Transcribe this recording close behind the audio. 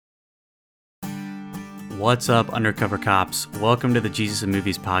What's up, Undercover Cops? Welcome to the Jesus and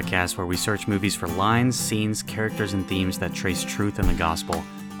Movies podcast, where we search movies for lines, scenes, characters, and themes that trace truth in the gospel.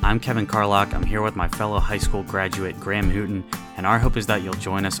 I'm Kevin Carlock. I'm here with my fellow high school graduate, Graham Hooten, and our hope is that you'll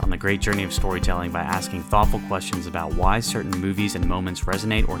join us on the great journey of storytelling by asking thoughtful questions about why certain movies and moments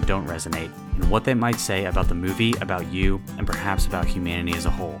resonate or don't resonate, and what they might say about the movie, about you, and perhaps about humanity as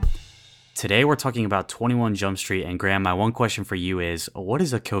a whole. Today we're talking about 21 Jump Street, and Graham, my one question for you is, what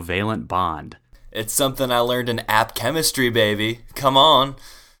is a covalent bond? It's something I learned in app chemistry, baby. Come on.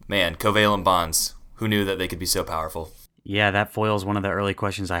 Man, covalent bonds. Who knew that they could be so powerful? Yeah, that foils one of the early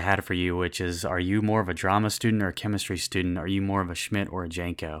questions I had for you, which is, are you more of a drama student or a chemistry student? Are you more of a Schmidt or a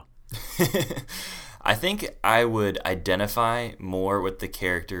Janko? I think I would identify more with the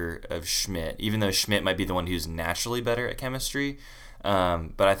character of Schmidt, even though Schmidt might be the one who's naturally better at chemistry.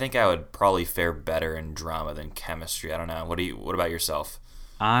 But I think I would probably fare better in drama than chemistry. I don't know. What about yourself?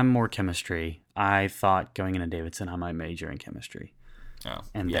 I'm more chemistry. I thought going into Davidson I might major in chemistry. Oh,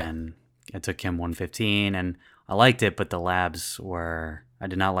 and yeah. Then I took Chem 115 and I liked it, but I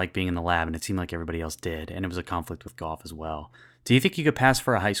did not like being in the lab, and it seemed like everybody else did, and it was a conflict with golf as well. Do you think you could pass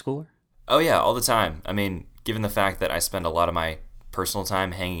for a high schooler? Oh yeah, all the time. I mean, given the fact that I spend a lot of my personal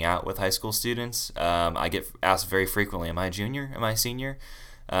time hanging out with high school students, I get asked very frequently, am I a junior? Am I a senior?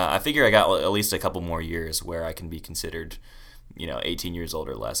 I figure I got at least a couple more years where I can be considered 18 years old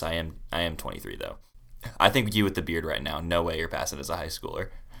or less. I am 23 though. I think you with the beard right now, no way you're passing as a high schooler.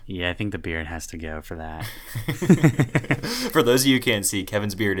 Yeah, I think the beard has to go for that. For those of you who can't see,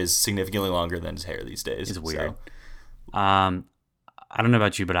 Kevin's beard is significantly longer than his hair these days. It's weird. So. I don't know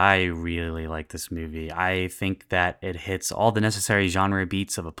about you, but I really like this movie. I think that it hits all the necessary genre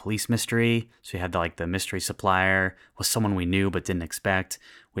beats of a police mystery. So you have the mystery supplier was someone we knew but didn't expect.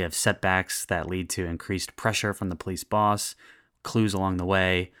 We have setbacks that lead to increased pressure from the police boss, clues along the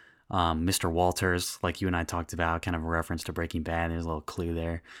way. Mr. Walters, like you and I talked about, kind of a reference to Breaking Bad. There's a little clue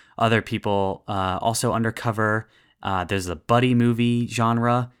there. Other people also undercover. There's a buddy movie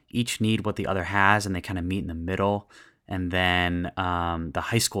genre. Each need what the other has, and they kind of meet in the middle. And then the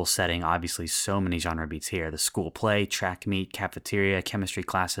high school setting, obviously so many genre beats here. The school play, track meet, cafeteria, chemistry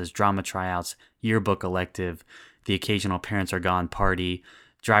classes, drama tryouts, yearbook elective, the occasional parents are gone party,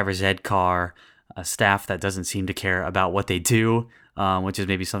 driver's ed car, a staff that doesn't seem to care about what they do, which is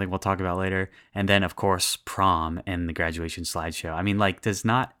maybe something we'll talk about later. And then, of course, prom and the graduation slideshow. I mean, does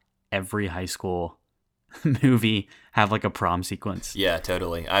not every high school movie have a prom sequence? Yeah,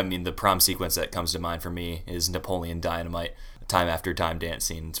 totally. I mean, the prom sequence that comes to mind for me is Napoleon Dynamite, time after time dance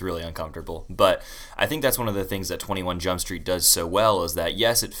scene. It's really uncomfortable. But I think that's one of the things that 21 Jump Street does so well is that,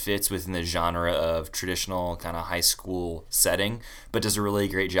 yes, it fits within the genre of traditional kind of high school setting, but does a really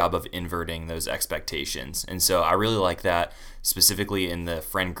great job of inverting those expectations. And so I really like that, specifically in the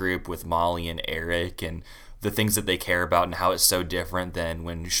friend group with Molly and Eric, and the things that they care about and how it's so different than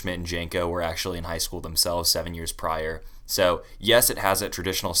when Schmidt and Janko were actually in high school themselves 7 years prior. So yes, it has a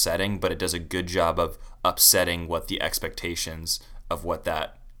traditional setting, but it does a good job of upsetting what the expectations of what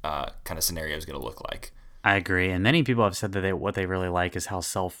that kind of scenario is going to look like. I agree. And many people have said that what they really like is how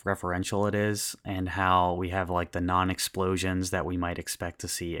self-referential it is, and how we have the non-explosions that we might expect to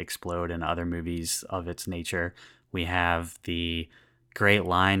see explode in other movies of its nature. We have the great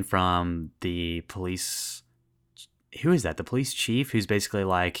line from the police. Who is that? The police chief, who's basically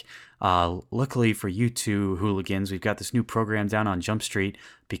luckily for you two hooligans, we've got this new program down on Jump Street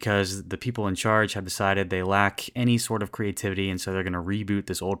because the people in charge have decided they lack any sort of creativity, and so they're going to reboot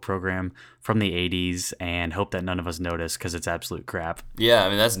this old program from the 80s and hope that none of us notice because it's absolute crap. Yeah, I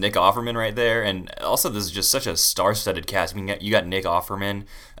mean, that's Nick Offerman right there. And also, this is just such a star-studded cast. I mean, you got Nick Offerman,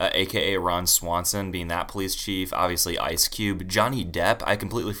 a.k.a. Ron Swanson, being that police chief. Obviously, Ice Cube. Johnny Depp, I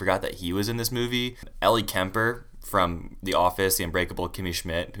completely forgot that he was in this movie. Ellie Kemper from The Office, the unbreakable Kimmy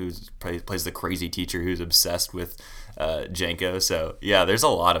Schmidt, who plays the crazy teacher who's obsessed with Janko. So yeah, there's a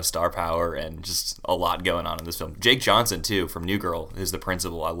lot of star power and just a lot going on in this film. Jake Johnson too, from New Girl, is the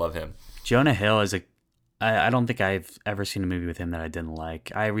principal. I love him. Jonah Hill is I don't think I've ever seen a movie with him that I didn't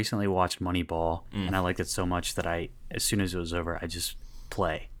like. I recently watched Moneyball, and I liked it so much that as soon as it was over, I just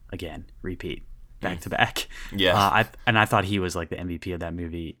play again, repeat, back to back. Yeah. I thought he was the MVP of that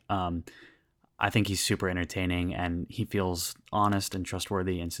movie. I think he's super entertaining, and he feels honest and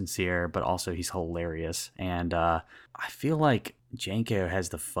trustworthy and sincere, but also he's hilarious. And I feel like Janko has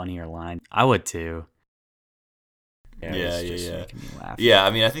the funnier line. I would too. Yeah. Making me laugh. Yeah,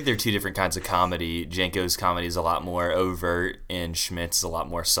 I mean, I think they're two different kinds of comedy. Janko's comedy is a lot more overt, and Schmidt's a lot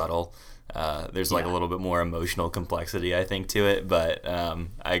more subtle. There's a little bit more emotional complexity, I think, to it. But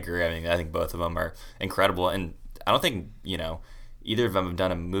I agree. I mean, I think both of them are incredible, and I don't think either of them have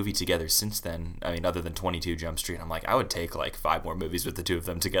done a movie together since then. I mean, other than 22 Jump Street, I'm like, I would take like 5 more movies with the two of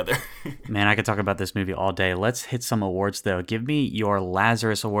them together. Man, I could talk about this movie all day. Let's hit some awards, though. Give me your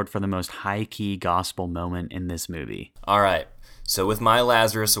Lazarus Award for the most high-key gospel moment in this movie. All right. So with my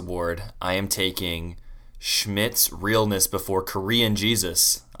Lazarus Award, I am taking Schmidt's realness before Korean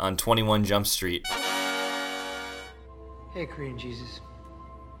Jesus on 21 Jump Street. Hey, Korean Jesus.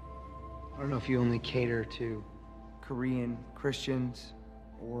 I don't know if you only cater to Korean Christians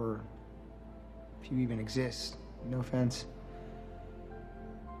or if you even exist. No offense.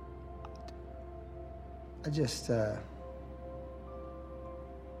 I just, I'm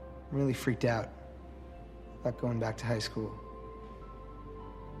really freaked out about going back to high school.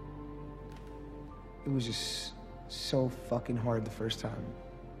 It was just so fucking hard the first time.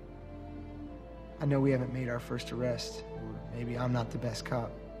 I know we haven't made our first arrest, or maybe I'm not the best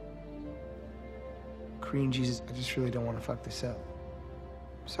cop. Korean Jesus, I just really don't want to fuck this up.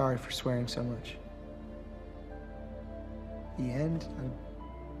 Sorry for swearing so much. The end?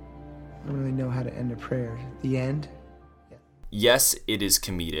 I don't really know how to end a prayer. The end? Yeah. Yes, it is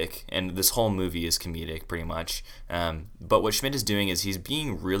comedic, and this whole movie is comedic pretty much. But what Schmidt is doing is he's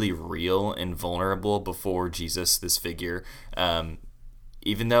being really real and vulnerable before Jesus, this figure.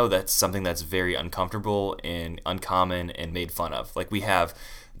 Even though that's something that's very uncomfortable and uncommon and made fun of. Like we have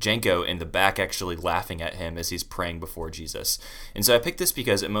Janko in the back actually laughing at him as he's praying before Jesus. And so I picked this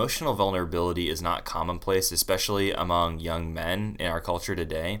because emotional vulnerability is not commonplace, especially among young men in our culture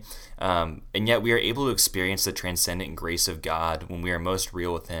today. And yet we are able to experience the transcendent grace of God when we are most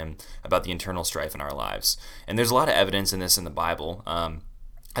real with him about the internal strife in our lives. And there's a lot of evidence in this in the Bible.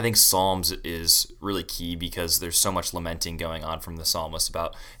 I think Psalms is really key because there's so much lamenting going on from the psalmist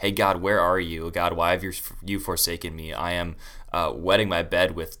about, hey, God, where are you? God, why have you forsaken me? I am wetting my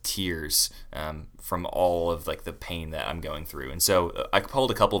bed with tears from all of like the pain that I'm going through. And so I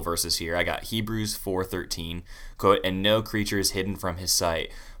pulled a couple verses here. I got Hebrews 4:13, quote, and no creature is hidden from his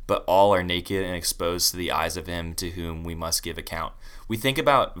sight, but all are naked and exposed to the eyes of him to whom we must give account. We think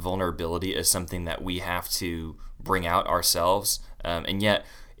about vulnerability as something that we have to bring out ourselves, and yet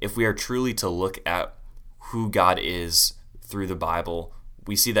if we are truly to look at who God is through the Bible,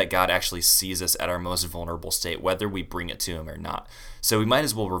 we see that God actually sees us at our most vulnerable state, whether we bring it to him or not. So we might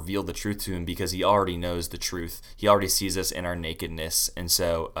as well reveal the truth to him because he already knows the truth. He already sees us in our nakedness. And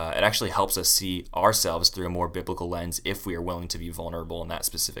so it actually helps us see ourselves through a more biblical lens if we are willing to be vulnerable in that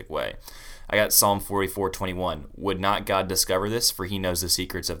specific way. I got Psalm 44:21. Would not God discover this? For he knows the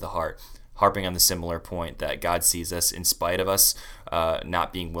secrets of the heart. Harping on the similar point that God sees us in spite of us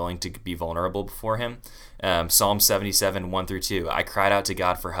not being willing to be vulnerable before him. Psalm 77:1-2. I cried out to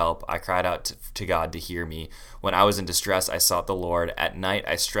God for help. I cried out to God to hear me. When I was in distress, I sought the Lord. At night,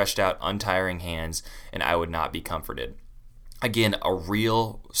 I stretched out untiring hands, and I would not be comforted. Again, a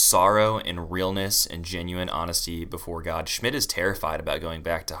real sorrow and realness and genuine honesty before God. Schmidt is terrified about going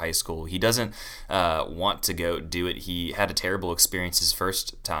back to high school. He doesn't want to go do it. He had a terrible experience his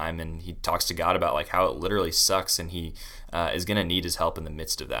first time, and he talks to God about like how it literally sucks, and he is going to need his help in the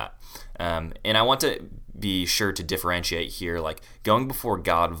midst of that. And I want to be sure to differentiate here, like going before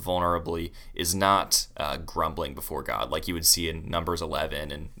God vulnerably is not grumbling before God, like you would see in Numbers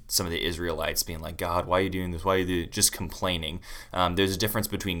 11 and some of the Israelites being like, God, why are you doing this? Why are you just complaining? There's a difference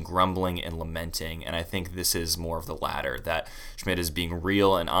between grumbling and lamenting, and I think this is more of the latter, that Schmidt is being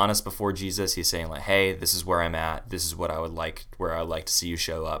real and honest before Jesus. He's saying like, hey, this is where I'm at. This is what I would like, where I would like to see you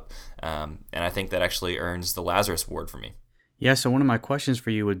show up. And I think that actually earns the Lazarus Award for me. Yeah, so one of my questions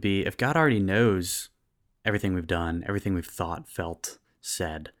for you would be, if God already knows everything we've done, everything we've thought, felt,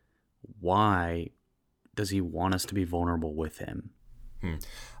 said, why does he want us to be vulnerable with him?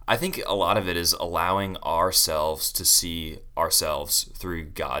 I think a lot of it is allowing ourselves to see ourselves through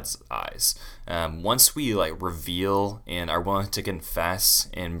God's eyes. Once we like reveal and are willing to confess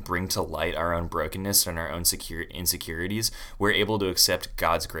and bring to light our own brokenness and our own insecurities, we're able to accept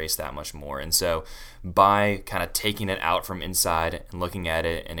God's grace that much more. And so by kind of taking it out from inside and looking at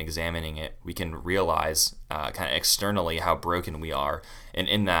it and examining it, we can realize kind of externally how broken we are. And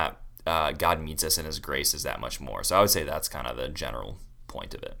in that, God meets us in his grace is that much more. So I would say that's kind of the general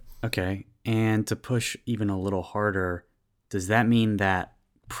point of it. Okay. And to push even a little harder, does that mean that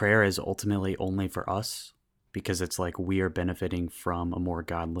prayer is ultimately only for us? Because it's like we are benefiting from a more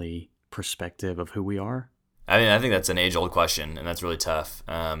godly perspective of who we are? I mean, I think that's an age-old question, and that's really tough.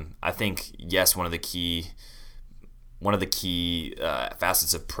 I think, yes, one of the key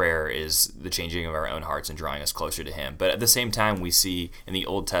facets of prayer is the changing of our own hearts and drawing us closer to him. But at the same time, we see in the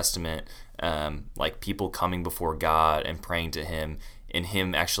Old Testament like people coming before God and praying to him in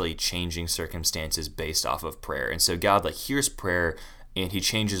him actually changing circumstances based off of prayer. And so God like hears prayer and he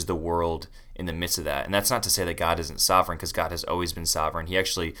changes the world in the midst of that. And that's not to say that God isn't sovereign, because God has always been sovereign. He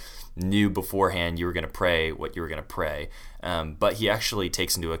actually knew beforehand you were going to pray what you were going to pray. But he actually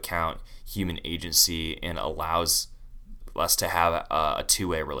takes into account human agency and allows us to have a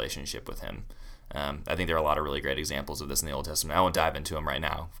two-way relationship with him. I think there are a lot of really great examples of this in the Old Testament. I won't dive into them right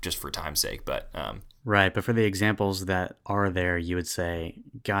now just for time's sake, but right. But for the examples that are there, you would say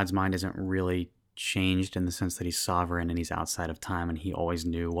God's mind isn't really changed in the sense that he's sovereign and he's outside of time, and he always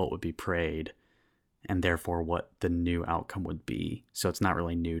knew what would be prayed and therefore what the new outcome would be. So it's not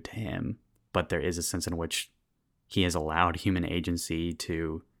really new to him, but there is a sense in which he has allowed human agency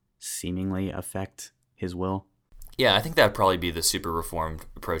to seemingly affect his will. Yeah, I think that would probably be the super reformed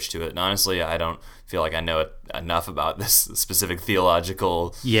approach to it. And honestly, I don't feel like I know enough about this specific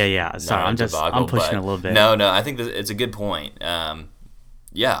theological. Yeah. Sorry, I'm pushing a little bit. No, I think that it's a good point.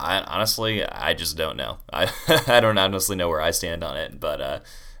 Yeah, I just don't know. I don't honestly know where I stand on it, but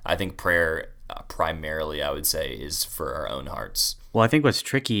I think prayer primarily, I would say, is for our own hearts. Well, I think what's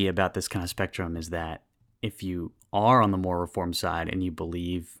tricky about this kind of spectrum is that if you are on the more reformed side and you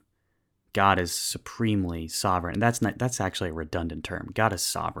believe God is supremely sovereign, and that's actually a redundant term. God is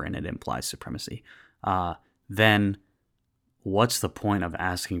sovereign, it implies supremacy. Then what's the point of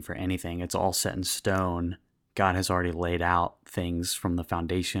asking for anything? It's all set in stone. God has already laid out things from the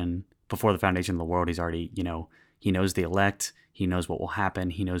foundation. Before the foundation of the world, he's already, he knows the elect. He knows what will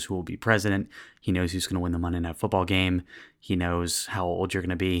happen. He knows who will be president. He knows who's going to win the Monday Night Football game. He knows how old you're going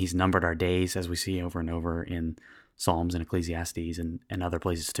to be. He's numbered our days, as we see over and over in Psalms and Ecclesiastes and other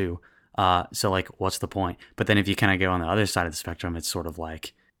places too. So like, what's the point? But then if you kind of go on the other side of the spectrum, it's sort of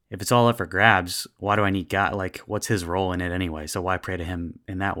like, if it's all up for grabs, why do I need God? Like, what's his role in it anyway? So why pray to him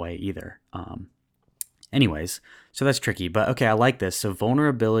in that way either? Anyways, so that's tricky, but okay, I like this. So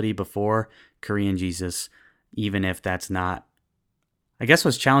vulnerability before Korean Jesus, even if that's not, I guess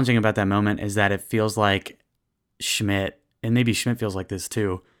what's challenging about that moment is that it feels like Schmidt, and maybe Schmidt feels like this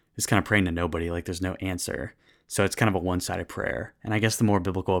too, is kind of praying to nobody, like there's no answer. So it's kind of a one-sided prayer. And I guess the more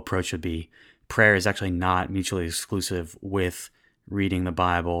biblical approach would be prayer is actually not mutually exclusive with reading the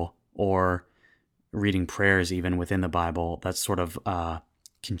Bible or reading prayers even within the Bible. That sort of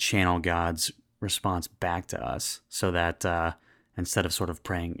can channel God's response back to us, so that instead of sort of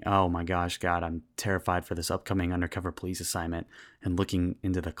praying, oh my gosh, God, I'm terrified for this upcoming undercover police assignment, and looking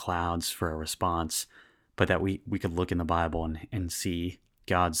into the clouds for a response, but that we could look in the Bible and see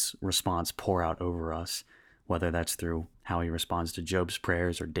God's response pour out over us, whether that's through how he responds to Job's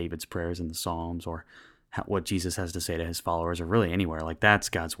prayers or David's prayers in the Psalms, or what Jesus has to say to his followers, or really anywhere. Like, that's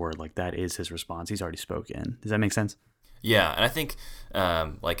God's word. Like, that is his response. He's already spoken. Does that make sense? Yeah, and I think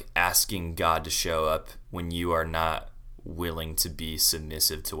like asking God to show up when you are not willing to be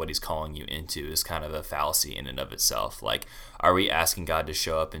submissive to what he's calling you into is kind of a fallacy in and of itself. Like, are we asking God to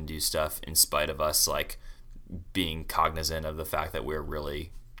show up and do stuff in spite of us, like, being cognizant of the fact that we're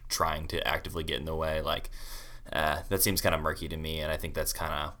really trying to actively get in the way? Like, that seems kind of murky to me, and I think that's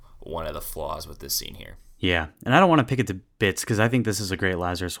kind of one of the flaws with this scene here. Yeah, and I don't want to pick it to bits because I think this is a great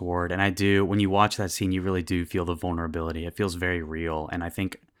Lazarus Ward, and I do, when you watch that scene, you really do feel the vulnerability. It feels very real, and I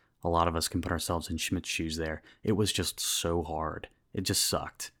think a lot of us can put ourselves in Schmidt's shoes there. It was just so hard. It just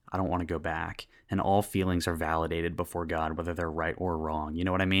sucked. I don't want to go back. And all feelings are validated before God, whether they're right or wrong. You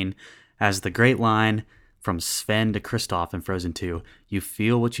know what I mean? As the great line from Sven to Kristoff in Frozen 2, you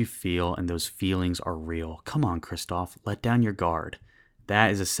feel what you feel, and those feelings are real. Come on, Kristoff, let down your guard.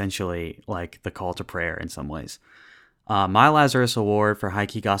 That is essentially like the call to prayer in some ways. My Lazarus Award for High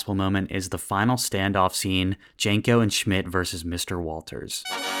Key Gospel Moment is the final standoff scene, Janko and Schmidt versus Mr. Walters.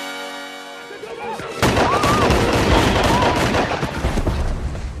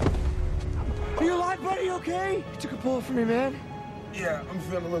 Are you alive, buddy? You okay? You took a bullet for me, man. Yeah, I'm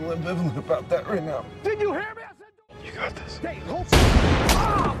feeling a little ambivalent about that right now. Did you hear me? I said, You got this. hey, hold.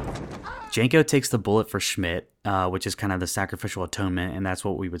 Janko takes the bullet for Schmidt, which is kind of the sacrificial atonement, and that's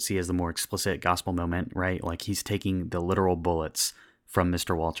what we would see as the more explicit gospel moment, right? Like, he's taking the literal bullets from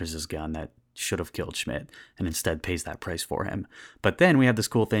Mr. Walters' gun that should have killed Schmidt, and instead pays that price for him. But then we have this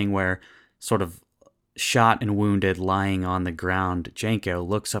cool thing where, sort of shot and wounded, lying on the ground, Janko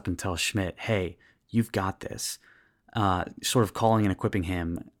looks up and tells Schmidt, hey, you've got this. Sort of calling and equipping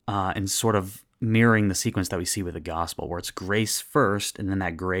him, and sort of mirroring the sequence that we see with the gospel, where it's grace first, and then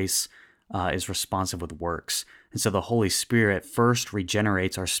that grace is responsive with works. And so the Holy Spirit first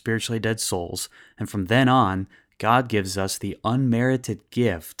regenerates our spiritually dead souls, and from then on, God gives us the unmerited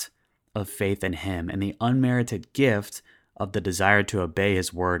gift of faith in him, and the unmerited gift of the desire to obey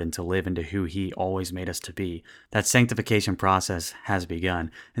his word and to live into who he always made us to be. That sanctification process has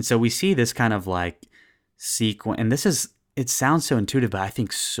begun. And so we see this kind of like sequence, and it sounds so intuitive, but I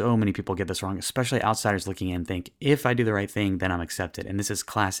think so many people get this wrong, especially outsiders looking in and think, if I do the right thing, then I'm accepted. And this is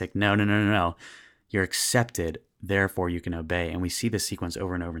classic. No. You're accepted, therefore you can obey. And we see this sequence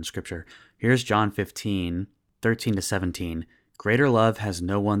over and over in Scripture. Here's John 15, 13 to 17. Greater love has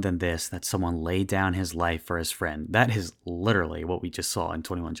no one than this, that someone lay down his life for his friend. That is literally what we just saw in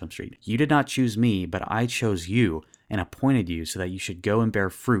 21 Jump Street. You did not choose me, but I chose you and appointed you so that you should go and bear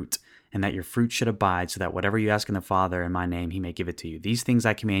fruit, and that your fruit should abide, so that whatever you ask in the Father in my name, he may give it to you. These things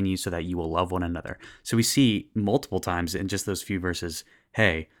I command you so that you will love one another. So we see multiple times in just those few verses,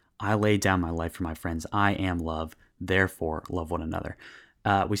 hey, I laid down my life for my friends. I am love, therefore love one another.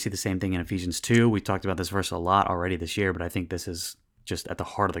 We see the same thing in Ephesians 2. We talked about this verse a lot already this year, but I think this is just at the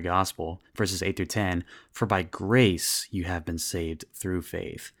heart of the gospel. Verses 8 through 10, for by grace you have been saved through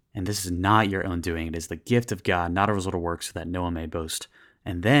faith. And this is not your own doing. It is the gift of God, not a result of works, so that no one may boast.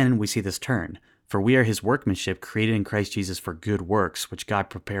 And then we see this turn. For we are his workmanship, created in Christ Jesus for good works, which God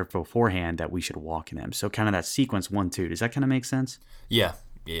prepared beforehand that we should walk in them. So kind of that sequence 1, 2. Does that kind of make sense? Yeah.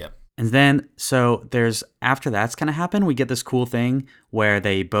 And then, so there's, after that's kind of happened, we get this cool thing where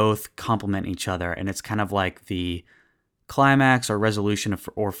they both complement each other. And it's kind of like the climax or resolution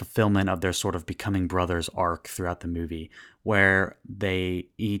or fulfillment of their sort of becoming brothers arc throughout the movie, where they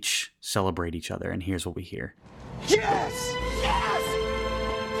each celebrate each other. And here's what we hear. Yes! Yes!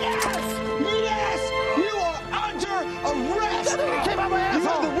 Yes! Yes! You are under arrest! You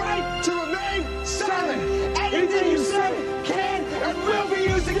have the right to remain silent. Anything you say can and will be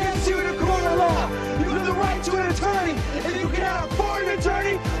used against you in a court of law. You have the right to an attorney. If you cannot afford an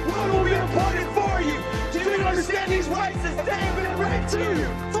attorney, one will be appointed for you. Do you understand these rights that they have been read to you?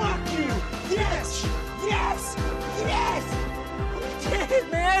 Fuck you! Yes! Yes! Yes! We did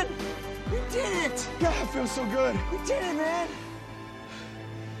it, man! We did it! God, it feels so good. We did it, man!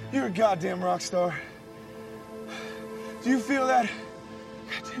 You're a goddamn rock star. Do you feel that?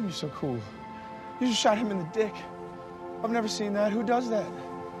 God damn, you're so cool. You just shot him in the dick. I've never seen that. Who does that?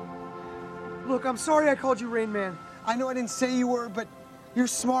 Look, I'm sorry I called you Rain Man. I know I didn't say you were, but you're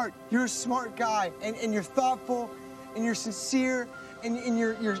smart. You're a smart guy, and you're thoughtful, and you're sincere, and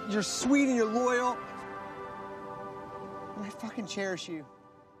you're sweet and you're loyal. And I fucking cherish you.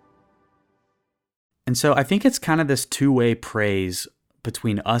 And so I think it's kind of this two-way praise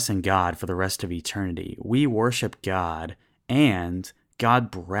between us and God for the rest of eternity. We worship God, and God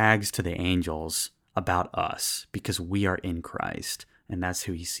brags to the angels about us because we are in Christ, and that's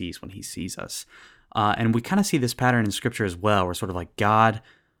who he sees when he sees us. And we kind of see this pattern in Scripture as well, where sort of like God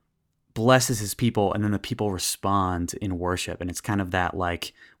blesses his people, and then the people respond in worship. And it's kind of that,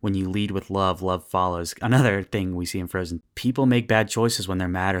 like, when you lead with love, love follows. Another thing we see in Frozen, people make bad choices when they're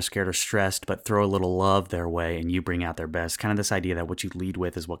mad or scared or stressed, but throw a little love their way and you bring out their best. Kind of this idea that what you lead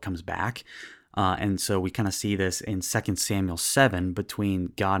with is what comes back. And so we kind of see this in 2 Samuel 7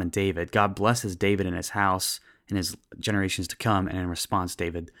 between God and David. God blesses David and his house and his generations to come, and in response,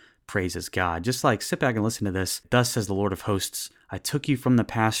 David praises God. Just like, sit back and listen to this. Thus says the Lord of hosts, I took you from the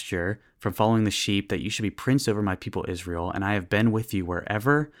pasture, from following the sheep, that you should be prince over my people Israel, and I have been with you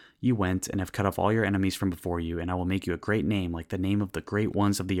wherever you went, and have cut off all your enemies from before you, and I will make you a great name, like the name of the great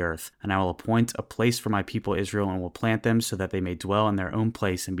ones of the earth. And I will appoint a place for my people Israel, and will plant them so that they may dwell in their own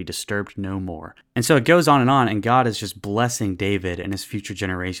place and be disturbed no more. And so it goes on, and God is just blessing David and his future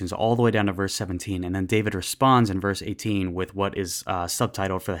generations all the way down to verse 17. And then David responds in verse 18 with what is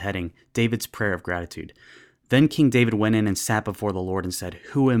subtitled for the heading, David's Prayer of Gratitude. Then King David went in and sat before the Lord and said,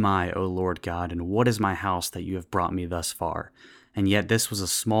 Who am I, O Lord God, and what is my house that you have brought me thus far? And yet this was a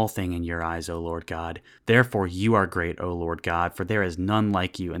small thing in your eyes, O Lord God. Therefore you are great, O Lord God, for there is none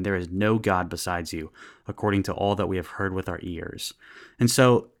like you, and there is no God besides you, according to all that we have heard with our ears. And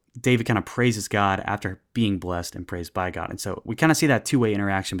so David kind of praises God after being blessed and praised by God. And so we kind of see that two-way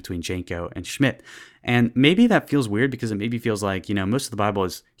interaction between Janko and Schmidt. And maybe that feels weird because it maybe feels like, most of the Bible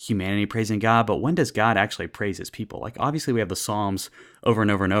is humanity praising God, but when does God actually praise his people? Like, obviously we have the Psalms over and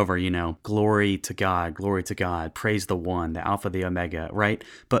over and over, glory to God, praise the one, the Alpha, the Omega, right?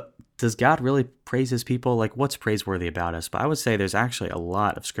 But does God really praise his people? Like, what's praiseworthy about us? But I would say there's actually a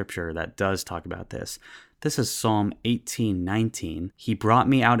lot of scripture that does talk about this. This is Psalm 18:19. He brought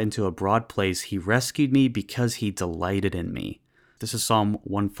me out into a broad place. He rescued me because he delighted in me. This is Psalm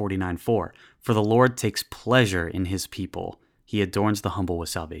 149:4. For the Lord takes pleasure in his people. He adorns the humble with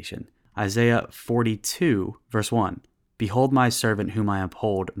salvation. Isaiah 42, verse 1. Behold my servant whom I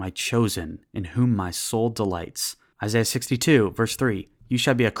uphold, my chosen, in whom my soul delights. Isaiah 62, verse 3. You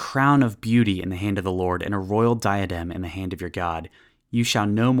shall be a crown of beauty in the hand of the Lord, and a royal diadem in the hand of your God. You shall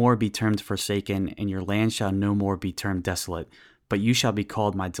no more be termed forsaken, and your land shall no more be termed desolate. But you shall be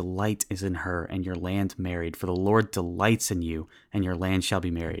called, my delight is in her, and your land married. For the Lord delights in you, and your land shall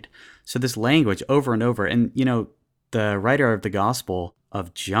be married. So this language over and over, and the writer of the Gospel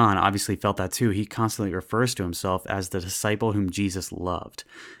of John obviously felt that too. He constantly refers to himself as the disciple whom Jesus loved.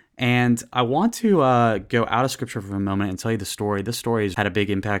 And I want to go out of scripture for a moment and tell you the story. This story has had a big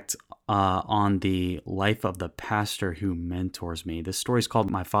impact on the life of the pastor who mentors me. This story is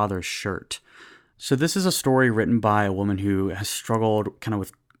called My Father's Shirt. So this is a story written by a woman who has struggled kind of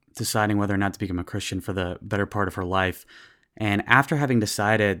with deciding whether or not to become a Christian for the better part of her life. And after having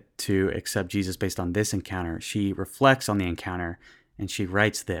decided to accept Jesus based on this encounter, she reflects on the encounter and she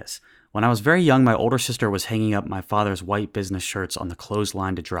writes this. When I was very young, my older sister was hanging up my father's white business shirts on the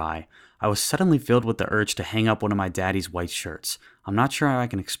clothesline to dry. I was suddenly filled with the urge to hang up one of my daddy's white shirts. I'm not sure how I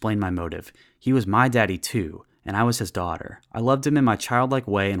can explain my motive. He was my daddy too, and I was his daughter. I loved him in my childlike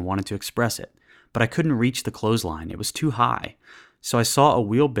way and wanted to express it. But I couldn't reach the clothesline. It was too high. So I saw a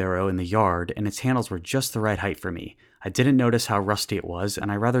wheelbarrow in the yard, and its handles were just the right height for me. I didn't notice how rusty it was,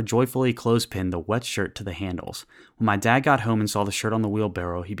 and I rather joyfully clothespinned the wet shirt to the handles. When my dad got home and saw the shirt on the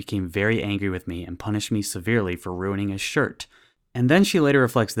wheelbarrow, he became very angry with me and punished me severely for ruining his shirt. And then she later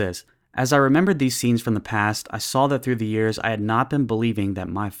reflects this. As I remembered these scenes from the past, I saw that through the years I had not been believing that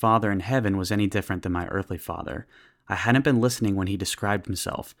my father in heaven was any different than my earthly father. I hadn't been listening when he described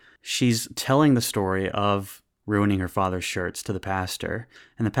himself. She's telling the story of ruining her father's shirts to the pastor,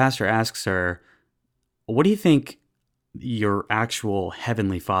 and the pastor asks her, what do you think your actual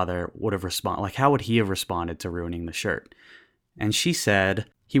heavenly father would have responded? Like, how would he have responded to ruining the shirt? And she said,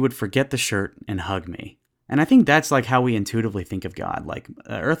 he would forget the shirt and hug me. And I think that's like how we intuitively think of God. Like,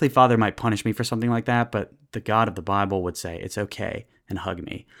 an earthly father might punish me for something like that, but the God of the Bible would say, it's okay, and hug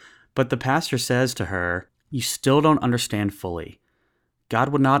me. But the pastor says to her, you still don't understand fully. God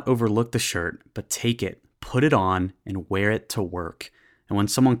would not overlook the shirt, but take it, put it on, and wear it to work. And when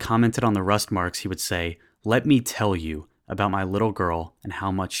someone commented on the rust marks, he would say, let me tell you about my little girl and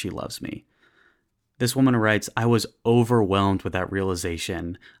how much she loves me. This woman writes, I was overwhelmed with that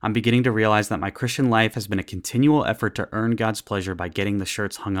realization. I'm beginning to realize that my Christian life has been a continual effort to earn God's pleasure by getting the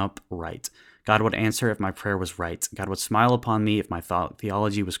shirts hung up right. God would answer if my prayer was right. God would smile upon me if my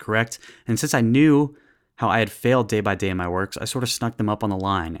theology was correct. And since I knew how I had failed day by day in my works, I sort of snuck them up on the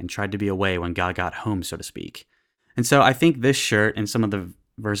line and tried to be away when God got home, so to speak. And so I think this shirt and some of the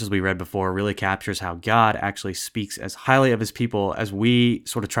verses we read before really captures how God actually speaks as highly of his people as we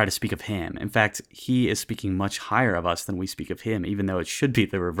sort of try to speak of him. In fact, he is speaking much higher of us than we speak of him, even though it should be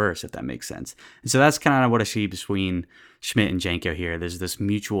the reverse, if that makes sense. And so that's kind of what I see between Schmidt and Janko here. There's this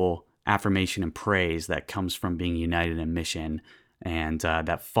mutual affirmation and praise that comes from being united in mission, and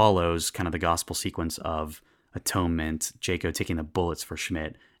that follows kind of the gospel sequence of atonement, Janko taking the bullets for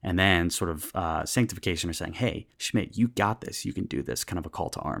Schmidt, and then sort of sanctification, or saying, hey, Schmidt, you got this, you can do this, kind of a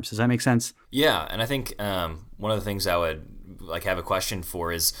call to arms. Does that make sense? Yeah, and I think one of the things I would have a question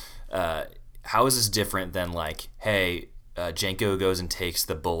for is, how is this different than hey, Janko goes and takes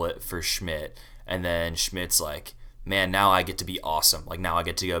the bullet for Schmidt, and then Schmidt's like, man, now I get to be awesome. Now I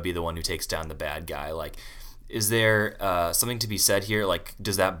get to go be the one who takes down the bad guy. Is there something to be said here?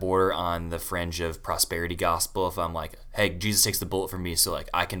 Does that border on the fringe of prosperity gospel? If I'm like, hey, Jesus takes the bullet for me, so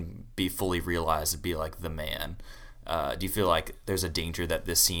I can be fully realized and be the man. Do you feel like there's a danger that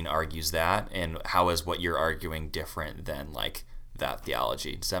this scene argues that? And how is what you're arguing different than that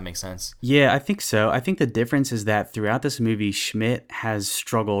theology? Does that make sense? Yeah, I think so. I think the difference is that throughout this movie, Schmidt has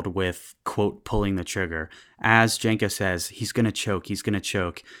struggled with, quote, pulling the trigger. As Janko says, he's going to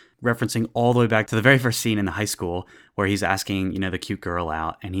choke, referencing all the way back to the very first scene in the high school where he's asking, the cute girl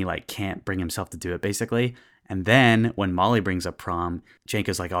out, and he can't bring himself to do it, basically. And then when Molly brings up prom,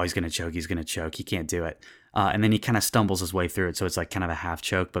 Janko's like, oh, he's going to choke, he can't do it. And then he kind of stumbles his way through it, so it's kind of a half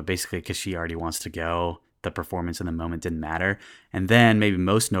choke, but basically because she already wants to go, the performance in the moment didn't matter. And then maybe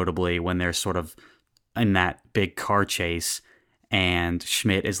most notably when they're sort of in that big car chase and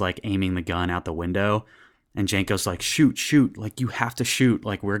Schmidt is aiming the gun out the window, and Janko's like, shoot, you have to shoot,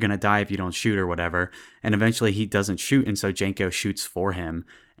 we're gonna die if you don't shoot, or whatever. And eventually he doesn't shoot, and so Janko shoots for him,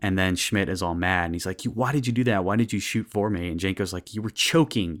 and then Schmidt is all mad, and he's like, why did you do that? Why did you shoot for me? And Janko's like, you were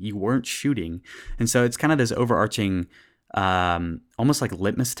choking, you weren't shooting. And so it's kind of this overarching almost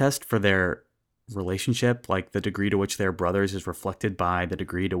litmus test for their relationship, the degree to which they're brothers is reflected by the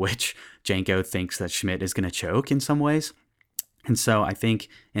degree to which Janko thinks that Schmidt is gonna choke in some ways. And so I think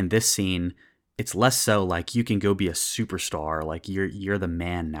in this scene, it's less so like you can go be a superstar, like you're the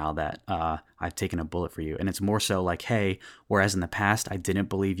man now that I've taken a bullet for you. And it's more so like, hey, whereas in the past I didn't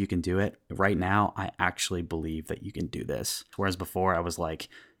believe you can do it, right now I actually believe that you can do this. Whereas before I was like,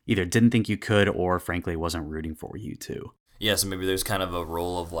 either didn't think you could or frankly wasn't rooting for you to. Yeah, so maybe there's kind of a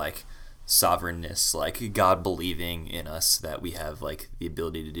role of like sovereignness, like God believing in us that we have like the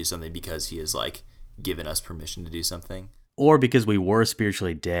ability to do something because he has like given us permission to do something. Or because we were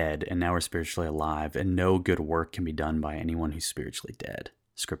spiritually dead and now we're spiritually alive, and no good work can be done by anyone who's spiritually dead,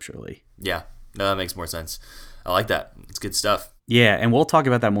 scripturally. Yeah, no, that makes more sense. I like that. It's good stuff. Yeah, and we'll talk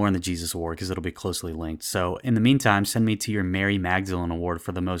about that more in the Jesus Award because it'll be closely linked. So in the meantime, send me to your Mary Magdalene Award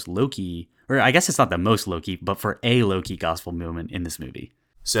for the most low-key, or I guess it's not the most low-key, but for a low-key gospel moment in this movie.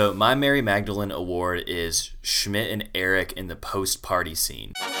 So my Mary Magdalene Award is Schmidt and Eric in the post-party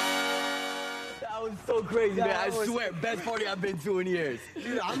scene. That was so crazy, man. I swear, best party I've been to in years.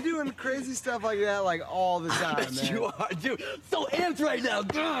 Dude, I'm doing crazy stuff like that like all the time, man. You are, dude. So amped right now,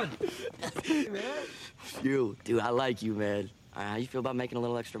 God. Man. You, dude, I like you, man. How you feel about making a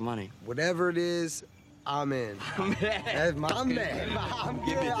little extra money? Whatever it is, I'm in. Man. That's my man. I'm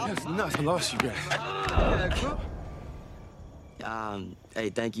good. That's nuts. I lost you guys. Yeah, cool. Hey,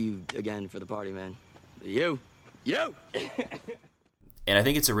 thank you again for the party, man. You. And I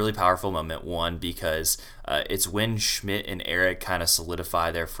think it's a really powerful moment, one, because it's when Schmidt and Eric kind of solidify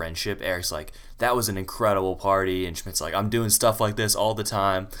their friendship. Eric's like, that was an incredible party. And Schmidt's like, I'm doing stuff like this all the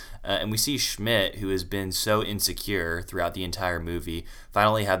time. And we see Schmidt, who has been so insecure throughout the entire movie,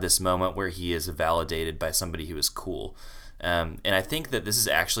 finally have this moment where he is validated by somebody who is cool. And I think that this is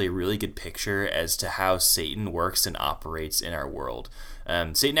actually a really good picture as to how Satan works and operates in our world.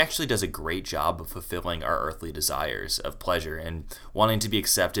 Satan actually does a great job of fulfilling our earthly desires of pleasure and wanting to be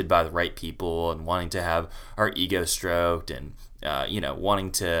accepted by the right people and wanting to have our ego stroked and,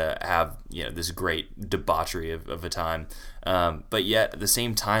 wanting to have, this great debauchery of a time. But yet at the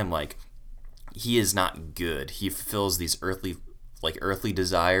same time, like, he is not good. He fulfills these earthly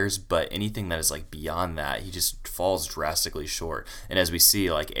desires, but anything that is like beyond that, he just falls drastically short. And as we see,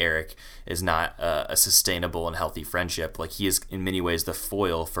 like, Eric is not a sustainable and healthy friendship. Like, he is in many ways the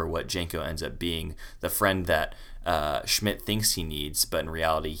foil for what Janko ends up being, the friend that Schmidt thinks he needs, but in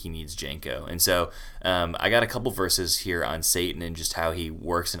reality he needs Janko. And so I got a couple verses here on Satan and just how he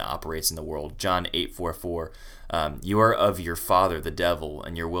works and operates in the world. John 8:44. You are of your father, the devil,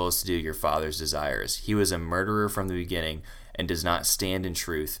 and your will is to do your father's desires. He was a murderer from the beginning and does not stand in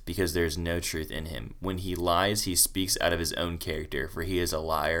truth because there is no truth in him. When he lies, he speaks out of his own character, for he is a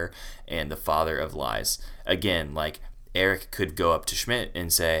liar and the father of lies. Again, like, Eric could go up to Schmidt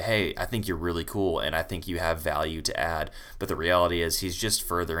and say, hey, I think you're really cool and I think you have value to add. But the reality is he's just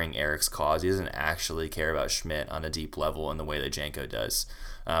furthering Eric's cause. He doesn't actually care about Schmidt on a deep level in the way that Janko does.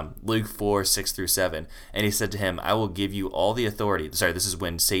 Luke 4:6-7. And he said to him, I will give you all the authority. Sorry, this is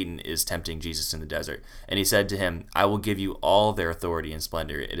when Satan is tempting Jesus in the desert. And he said to him, I will give you all their authority and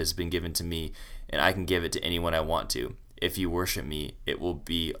splendor. It has been given to me, and I can give it to anyone I want to. If you worship me, it will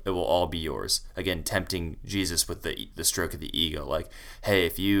all be yours. Again, tempting Jesus with the stroke of the ego. Like, hey,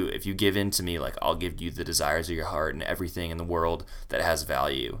 if you give in to me, like, I'll give you the desires of your heart and everything in the world that has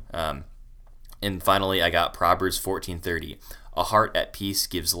value. And finally, I got Proverbs 14:30. A heart at peace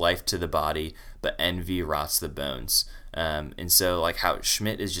gives life to the body, but envy rots the bones. And so, like, how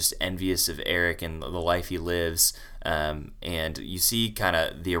Schmidt is just envious of Eric and the life he lives. And you see kind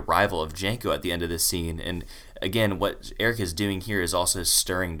of the arrival of Janko at the end of this scene. And again, what Eric is doing here is also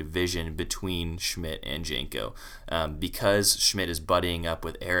stirring division between Schmidt and Janko. Because Schmidt is buddying up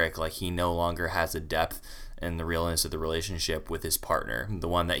with Eric, like, he no longer has a depth and the realness of the relationship with his partner, the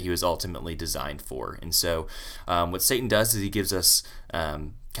one that he was ultimately designed for. And so what Satan does is he gives us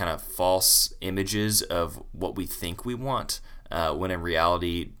kind of false images of what we think we want, when in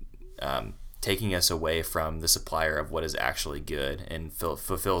reality taking us away from the supplier of what is actually good and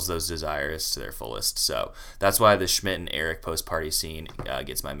fulfills those desires to their fullest. So that's why the Schmidt and Eric post-party scene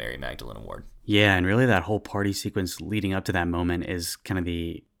gets my Mary Magdalene Award. Yeah, and really that whole party sequence leading up to that moment is kind of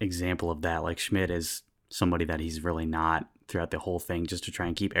the example of that. Like, Schmidt is somebody that he's really not throughout the whole thing, just to try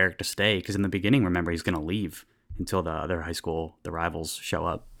and keep Eric to stay. Because in the beginning, remember, he's going to leave until the other high school, the rivals, show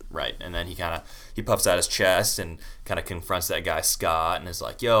up. Right, and then he puffs out his chest and kind of confronts that guy Scott and is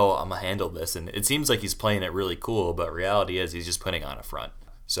like, yo, I'm going to handle this. And it seems like he's playing it really cool, but reality is he's just putting on a front.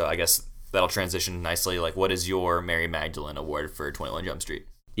 So I guess that'll transition nicely. Like, what is your Mary Magdalene Award for 21 Jump Street?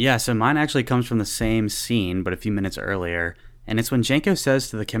 Yeah, so mine actually comes from the same scene, but a few minutes earlier. And it's when Janko says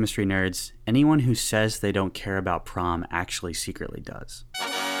to the chemistry nerds, anyone who says they don't care about prom actually secretly does.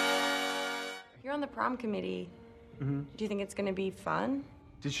 You're on the prom committee. Mm-hmm. Do you think it's going to be fun?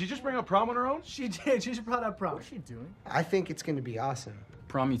 Did she just bring up prom on her own? She did. She just brought up prom. What's she doing? I think it's gonna be awesome.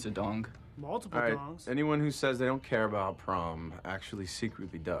 Prom eats a dong. Multiple All right, dongs. anyone who says they don't care about prom actually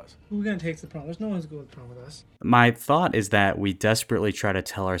secretly does. Who we gonna take to the prom? There's no one's going to prom with us. My thought is that we desperately try to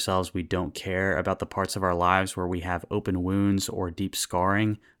tell ourselves we don't care about the parts of our lives where we have open wounds or deep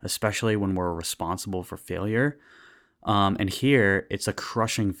scarring, especially when we're responsible for failure. And here, it's a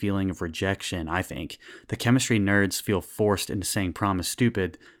crushing feeling of rejection, I think. The chemistry nerds feel forced into saying prom is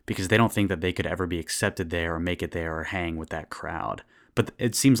stupid because they don't think that they could ever be accepted there or make it there or hang with that crowd. But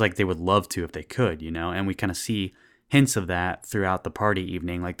it seems like they would love to if they could, you know? And we kind of see hints of that throughout the party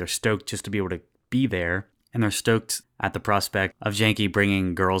evening. Like, they're stoked just to be able to be there. And they're stoked at the prospect of Janky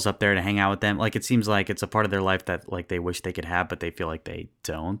bringing girls up there to hang out with them. Like, it seems like it's a part of their life that, like, they wish they could have, but they feel like they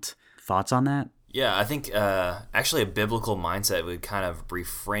don't. Thoughts on that? Yeah, I think actually a biblical mindset would kind of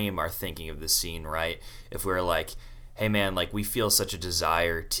reframe our thinking of the scene, right? If we were like, hey man, like we feel such a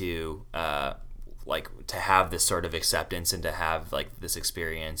desire to to have this sort of acceptance and to have like this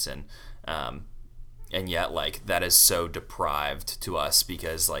experience, and yet like that is so deprived to us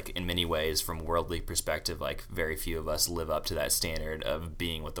because like in many ways from worldly perspective, like very few of us live up to that standard of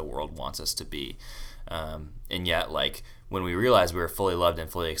being what the world wants us to be. And yet, like, when we realize we are fully loved and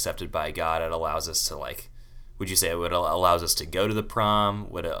fully accepted by God, it allows us to, like, would you say it would allows us to go to the prom?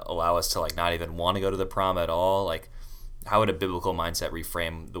 Would it allow us to, like, not even want to go to the prom at all? Like, how would a biblical mindset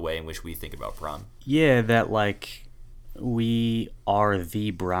reframe the way in which we think about prom? Yeah, that, like, we are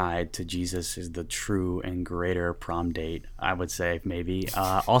the bride to Jesus is the true and greater prom date, I would say, maybe.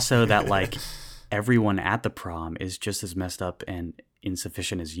 Also, that, like, everyone at the prom is just as messed up and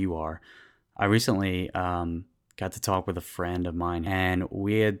insufficient as you are. I recently got to talk with a friend of mine, and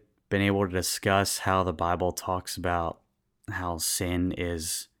we had been able to discuss how the Bible talks about how sin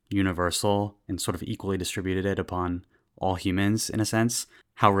is universal and sort of equally distributed upon all humans, in a sense.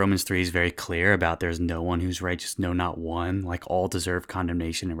 How Romans 3 is very clear about there's no one who's righteous, no, not one. Like, all deserve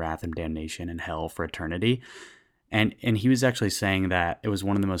condemnation and wrath and damnation and hell for eternity. And he was actually saying that it was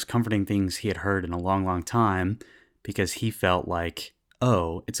one of the most comforting things he had heard in a long, long time, because he felt like,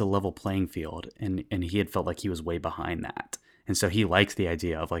 oh, it's a level playing field, and he had felt like he was way behind that. And so he likes the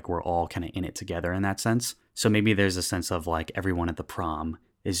idea of like we're all kind of in it together in that sense. So maybe there's a sense of like everyone at the prom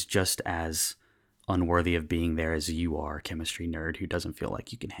is just as unworthy of being there as you are, chemistry nerd who doesn't feel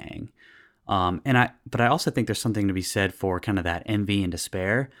like you can hang. But I also think there's something to be said for kind of that envy and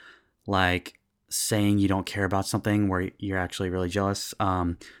despair, like saying you don't care about something where you're actually really jealous.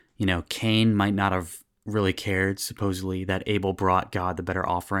 Cain might not have really cared, supposedly, that Abel brought God the better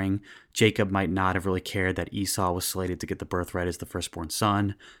offering. Jacob might not have really cared that Esau was slated to get the birthright as the firstborn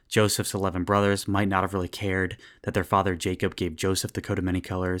son. Joseph's 11 brothers might not have really cared that their father Jacob gave Joseph the coat of many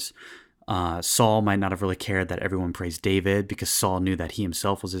colors. Saul might not have really cared that everyone praised David because Saul knew that he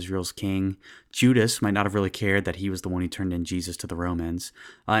himself was Israel's king. Judas might not have really cared that he was the one who turned in Jesus to the Romans.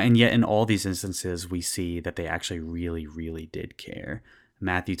 And yet in all these instances, we see that they actually really, really did care.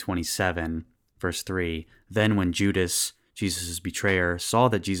 Matthew 27 Verse 3, then when Judas, Jesus' betrayer, saw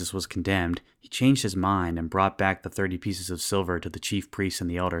that Jesus was condemned, he changed his mind and brought back the 30 pieces of silver to the chief priests and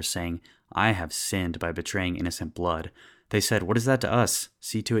the elders, saying, I have sinned by betraying innocent blood. They said, what is that to us?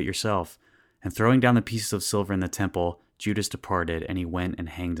 See to it yourself. And throwing down the pieces of silver in the temple, Judas departed, and he went and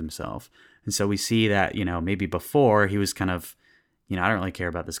hanged himself. And so we see that, maybe before he was kind of, I don't really care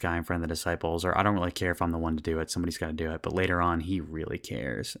about this guy in front of the disciples, or I don't really care if I'm the one to do it. Somebody's got to do it. But later on, he really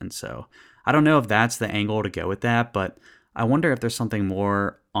cares. And so I don't know if that's the angle to go with that, but I wonder if there's something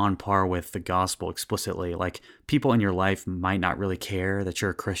more on par with the gospel explicitly. Like, people in your life might not really care that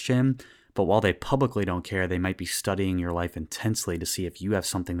you're a Christian, but while they publicly don't care, they might be studying your life intensely to see if you have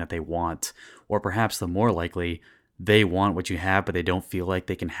something that they want. Or perhaps the more likely, they want what you have, but they don't feel like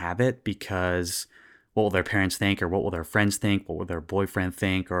they can have it because what will their parents think, or what will their friends think, what will their boyfriend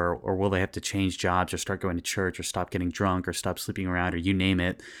think, or will they have to change jobs or start going to church or stop getting drunk or stop sleeping around, or you name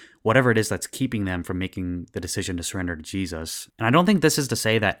it, whatever it is that's keeping them from making the decision to surrender to Jesus. And I don't think this is to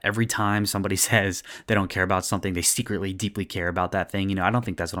say that every time somebody says they don't care about something, they secretly deeply care about that thing. I don't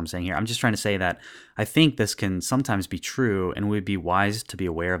think that's what I'm saying here. I'm just trying to say that I think this can sometimes be true, and we'd be wise to be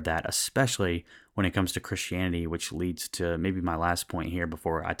aware of that, especially when it comes to Christianity, which leads to maybe my last point here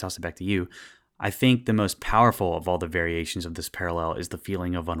before I toss it back to you. I think the most powerful of all the variations of this parallel is the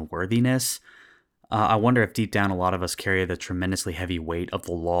feeling of unworthiness. I wonder if deep down a lot of us carry the tremendously heavy weight of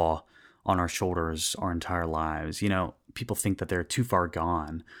the law on our shoulders our entire lives. People think that they're too far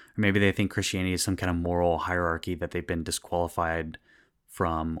gone, or maybe they think Christianity is some kind of moral hierarchy that they've been disqualified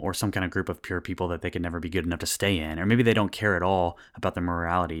from, or some kind of group of pure people that they could never be good enough to stay in. Or maybe they don't care at all about their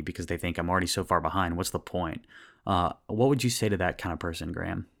morality because they think, I'm already so far behind. What's the point? What would you say to that kind of person,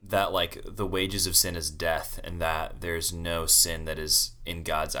 Graham? That like the wages of sin is death, and that there's no sin that is in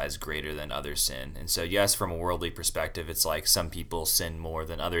God's eyes greater than other sin. And so yes, from a worldly perspective, it's like some people sin more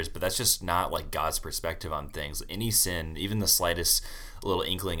than others, but that's just not like God's perspective on things. Any sin, even the slightest little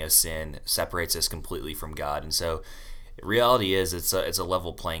inkling of sin, separates us completely from God. And so reality is it's a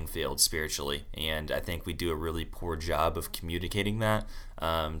level playing field spiritually, and I think we do a really poor job of communicating that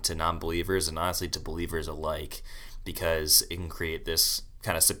to non-believers and honestly to believers alike, because it can create this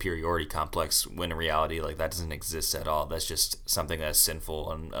kind of superiority complex when in reality like that doesn't exist at all. That's just something that's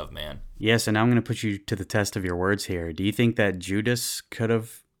sinful and of man. Yes, and I'm going to put you to the test of your words here. Do you think that Judas could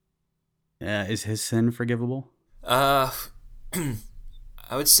have is his sin forgivable? I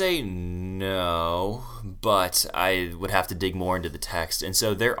would say no, but I would have to dig more into the text. And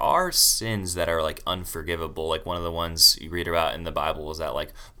so there are sins that are like unforgivable. Like one of the ones you read about in the Bible is that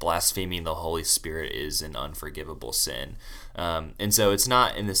like blaspheming the Holy Spirit is an unforgivable sin. And so it's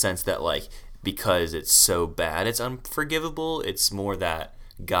not in the sense that like because it's so bad it's unforgivable. It's more that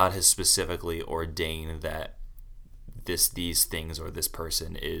God has specifically ordained that these things or this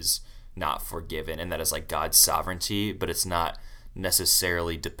person is not forgiven, and that is like God's sovereignty, but it's not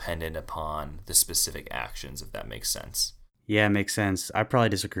necessarily dependent upon the specific actions, if that makes sense. Yeah, it makes sense. I probably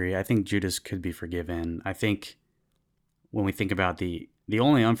disagree. I think Judas could be forgiven. I think when we think about the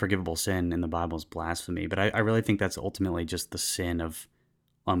only unforgivable sin in the Bible is blasphemy, but I really think that's ultimately just the sin of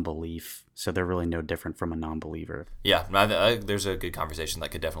unbelief. So they're really no different from a non-believer. Yeah, there's a good conversation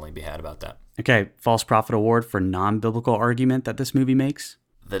that could definitely be had about that. Okay, False Prophet Award for non-biblical argument that this movie makes.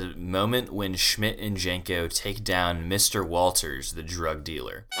 The moment when Schmidt and Janko take down Mr. Walters, the drug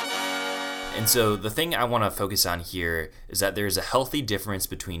dealer. And so the thing I want to focus on here is that there's a healthy difference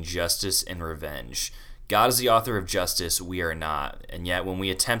between justice and revenge. God is the author of justice, we are not. And yet when we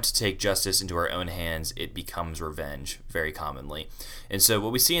attempt to take justice into our own hands, it becomes revenge, very commonly. And so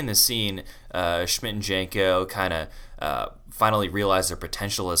what we see in this scene, Schmidt and Janko kind of finally realize their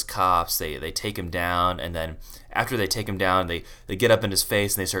potential as cops. They take him down, and then after they take him down, they get up in his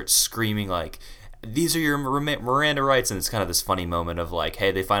face and they start screaming like, these are your Miranda rights. And it's kind of this funny moment of like,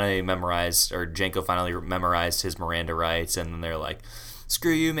 hey, they finally memorized, or Janko finally memorized his Miranda rights, and then they're like,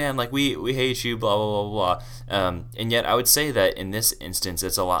 screw you, man, like we hate you, blah, blah, blah, blah. And yet I would say that in this instance,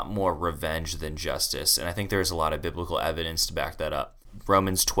 it's a lot more revenge than justice. And I think there's a lot of biblical evidence to back that up.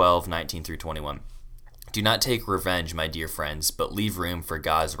 Romans 12:19 through 21. Do not take revenge, my dear friends, but leave room for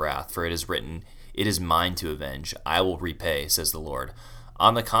God's wrath, for it is written, it is mine to avenge, I will repay, says the Lord.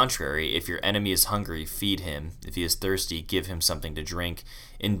 On the contrary, if your enemy is hungry, feed him. If he is thirsty, give him something to drink.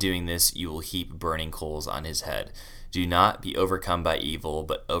 In doing this, you will heap burning coals on his head. Do not be overcome by evil,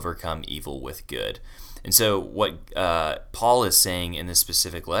 but overcome evil with good. And so what Paul is saying in this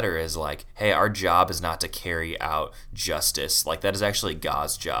specific letter is like, hey, our job is not to carry out justice. Like that is actually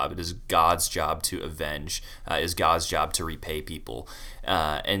God's job. It is God's job to avenge. It is God's job to repay people.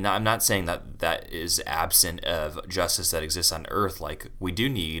 And I'm not saying that is absent of justice that exists on earth. Like we do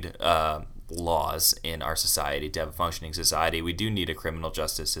need laws in our society to have a functioning society. We do need a criminal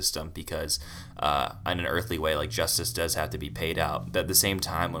justice system because in an earthly way, like justice does have to be paid out. But at the same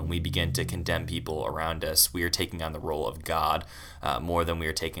time, when we begin to condemn people around us, we are taking on the role of God more than we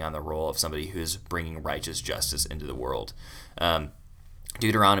are taking on the role of somebody who's bringing righteous justice into the world.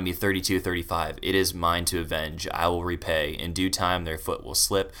 Deuteronomy 32:35, it is mine to avenge, I will repay. In due time their foot will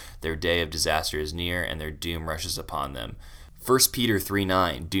slip, their day of disaster is near, and their doom rushes upon them. 1 Peter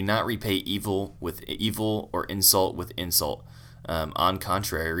 3:9, do not repay evil with evil or insult with insult. On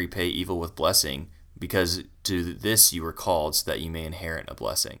contrary, repay evil with blessing, because to this you were called so that you may inherit a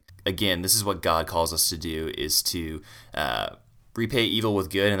blessing. Again, this is what God calls us to do, is to repay evil with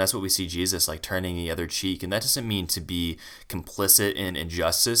good, and that's what we see Jesus like turning the other cheek. And that doesn't mean to be complicit in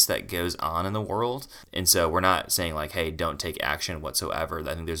injustice that goes on in the world. And so we're not saying like, hey, don't take action whatsoever.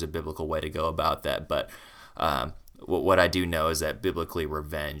 I think there's a biblical way to go about that, but what I do know is that biblically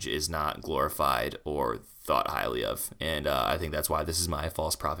revenge is not glorified or thought highly of. And I think that's why this is my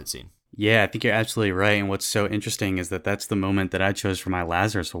false prophet scene. Yeah, I think you're absolutely right. And what's so interesting is that that's the moment that I chose for my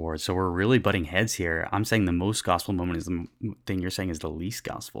Lazarus Award. So we're really butting heads here. I'm saying the most gospel moment is the thing you're saying is the least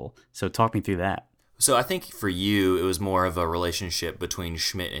gospel. So talk me through that. So I think for you, it was more of a relationship between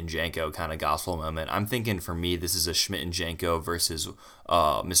Schmidt and Janko kind of gospel moment. I'm thinking for me, this is a Schmidt and Janko versus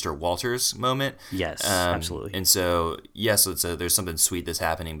Mr. Walters moment. Yes, absolutely. And so, yes, there's something sweet that's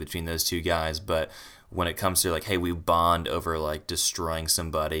happening between those two guys. But when it comes to like, hey, we bond over like destroying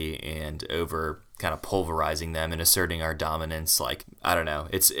somebody and over kind of pulverizing them and asserting our dominance. Like, I don't know.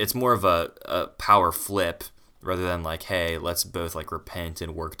 It's more of a power flip rather than like, hey, let's both like repent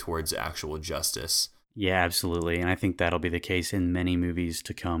and work towards actual justice. Yeah, absolutely. And I think that'll be the case in many movies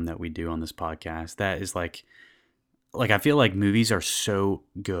to come that we do on this podcast. That is like I feel like movies are so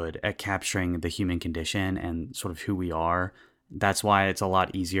good at capturing the human condition and sort of who we are. That's why it's a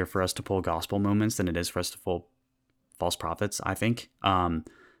lot easier for us to pull gospel moments than it is for us to pull false prophets, I think.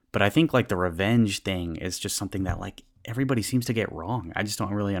 But I think like the revenge thing is just something that like everybody seems to get wrong. I just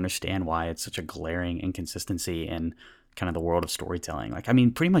don't really understand why it's such a glaring inconsistency in kind of the world of storytelling. Like, I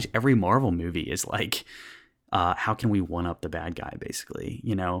mean, pretty much every Marvel movie is like, how can we one up the bad guy, basically,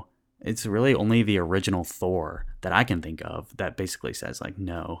 you know? It's really only the original Thor that I can think of that basically says like,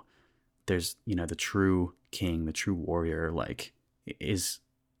 no, there's, you know, the true king, the true warrior, like, is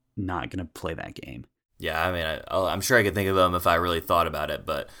not going to play that game. Yeah, I mean, I'm sure I could think of them if I really thought about it,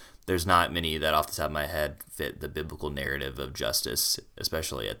 but there's not many that off the top of my head fit the biblical narrative of justice,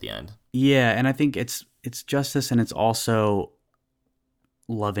 especially at the end. Yeah, and I think it's justice, and it's also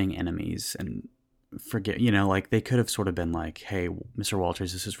loving enemies and forget, you know, like they could have sort of been like, hey, Mr.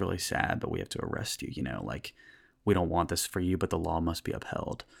 Walters, this is really sad, but we have to arrest you, you know, like we don't want this for you, but the law must be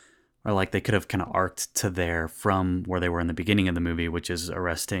upheld. Or like they could have kind of arced to there from where they were in the beginning of the movie, which is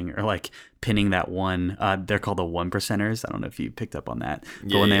arresting or like pinning that one, they're called the 1%ers. I don't know if you picked up on that,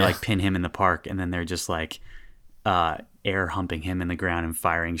 but when they like pin him in the park and then they're just like air humping him in the ground and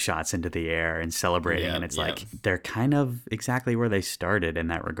firing shots into the air and celebrating. And it's like, they're kind of exactly where they started in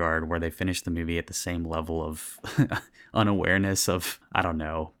that regard, where they finished the movie at the same level of unawareness of, I don't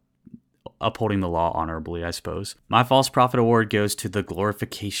know, upholding the law honorably, I suppose. My false prophet award goes to the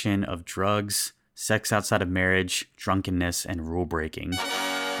glorification of drugs, sex outside of marriage, drunkenness, and rule breaking.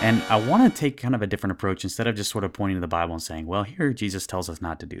 And I want to take kind of a different approach instead of just sort of pointing to the Bible and saying, well, here Jesus tells us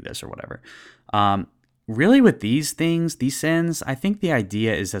not to do this or whatever. Really, with these things, these sins, I think the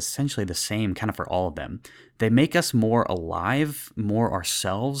idea is essentially the same kind of for all of them. They make us more alive, more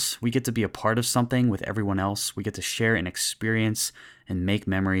ourselves. We get to be a part of something with everyone else. We get to share an experience and make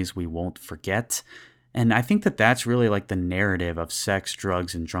memories we won't forget. And I think that that's really like the narrative of sex,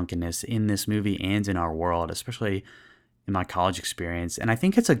 drugs, and drunkenness in this movie and in our world, especially in my college experience. And I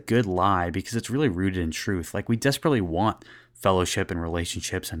think it's a good lie because it's really rooted in truth. Like, we desperately want fellowship and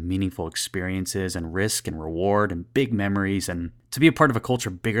relationships and meaningful experiences and risk and reward and big memories and to be a part of a culture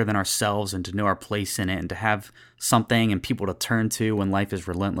bigger than ourselves and to know our place in it and to have something and people to turn to when life is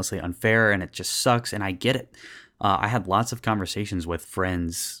relentlessly unfair and it just sucks. And I get it. I had lots of conversations with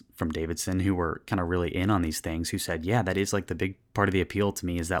friends from Davidson who were kind of really in on these things, who said, yeah, that is like the big part of the appeal to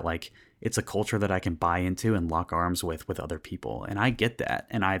me, is that like it's a culture that I can buy into and lock arms with other people. And I get that.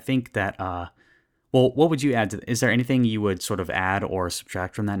 And I think that, well, what would you add to, is there anything you would sort of add or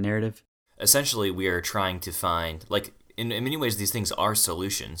subtract from that narrative? Essentially, we are trying to find, like, in many ways, these things are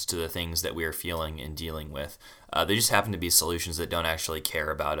solutions to the things that we are feeling and dealing with. They just happen to be solutions that don't actually care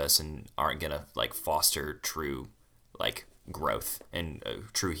about us and aren't going to, like, foster true, like, growth and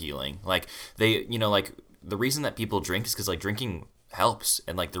true healing. Like, they, you know, like, the reason that people drink is because, like, drinking helps.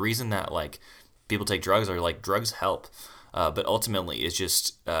 And, like, the reason that, like, people take drugs are, like, drugs help. But ultimately, it's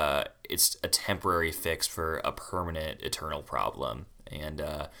just, it's a temporary fix for a permanent, eternal problem.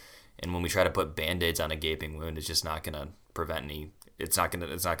 And when we try to put Band-Aids on a gaping wound, it's just not going to prevent any, it's not going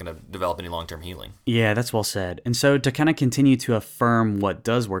to develop any long-term healing. Yeah, that's well said. And so to kind of continue to affirm what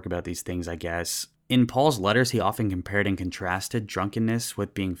does work about these things, I guess, in Paul's letters, he often compared and contrasted drunkenness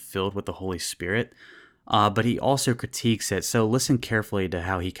with being filled with the Holy Spirit. But he also critiques it. So listen carefully to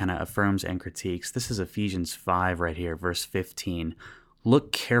how he kind of affirms and critiques. This is Ephesians 5 right here, verse 15.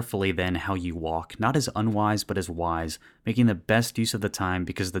 Look carefully then how you walk, not as unwise, but as wise, making the best use of the time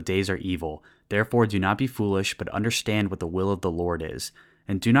because the days are evil. Therefore do not be foolish, but understand what the will of the Lord is.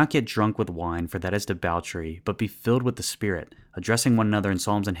 And do not get drunk with wine, for that is debauchery, but be filled with the Spirit, addressing one another in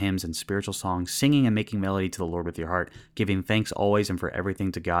psalms and hymns and spiritual songs, singing and making melody to the Lord with your heart, giving thanks always and for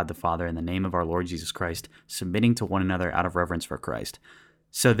everything to God the Father in the name of our Lord Jesus Christ, submitting to one another out of reverence for Christ.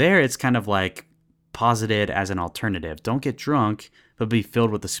 So there it's kind of like posited as an alternative. Don't get drunk, but be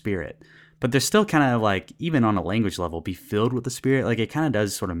filled with the Spirit. But there's still kind of like, even on a language level, be filled with the Spirit. Like, it kind of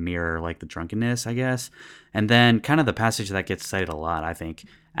does sort of mirror like the drunkenness, I guess. And then kind of the passage that gets cited a lot, I think,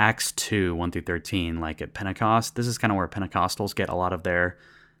 Acts 2, 1 through 13, like at Pentecost. This is kind of where Pentecostals get a lot of their,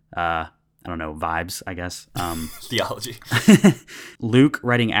 I don't know, vibes, I guess. Theology. Luke,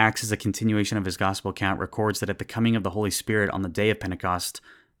 writing Acts as a continuation of his gospel account, records that at the coming of the Holy Spirit on the day of Pentecost,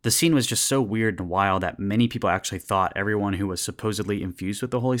 the scene was just so weird and wild that many people actually thought everyone who was supposedly infused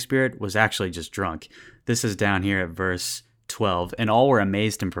with the Holy Spirit was actually just drunk. This is down here at verse 12, and all were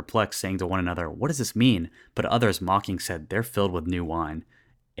amazed and perplexed, saying to one another, "What does this mean?" But others mocking said, "They're filled with new wine,"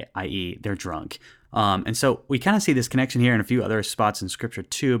 i.e., they're drunk. And so we kind of see this connection here in a few other spots in Scripture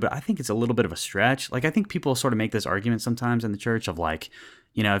too, but I think it's a little bit of a stretch. Like, I think people sort of make this argument sometimes in the church of like,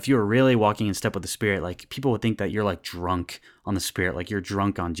 you know, if you were really walking in step with the Spirit, like people would think that you're like drunk on the Spirit, like you're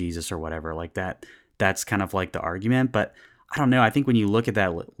drunk on Jesus or whatever, like that. That's kind of like the argument. But I don't know. I think when you look at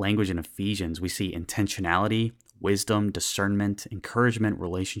that language in Ephesians, we see intentionality, wisdom, discernment, encouragement,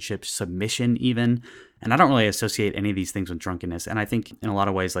 relationship, submission even. And I don't really associate any of these things with drunkenness. And I think in a lot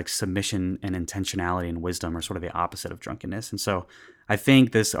of ways, like submission and intentionality and wisdom are sort of the opposite of drunkenness. And so I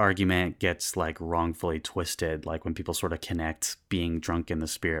think this argument gets like wrongfully twisted, like when people sort of connect being drunk in the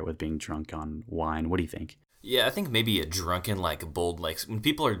Spirit with being drunk on wine. What do you think? Yeah, I think maybe a drunken, like bold, like when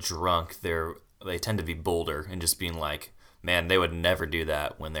people are drunk, they tend to be bolder and just being like, man, they would never do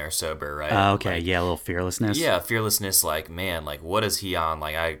that when they're sober, right? Okay, like, yeah, a little fearlessness. Yeah, fearlessness, like, man, like, what is he on?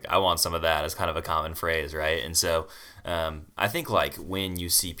 Like, I want some of that is kind of a common phrase, right? And so I think, like, when you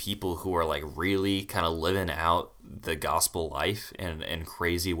see people who are, like, really kind of living out the gospel life in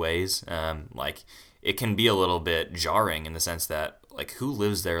crazy ways, like, it can be a little bit jarring in the sense that, like, who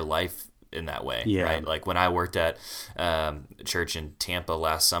lives their life in that way, right? Like, when I worked at church in Tampa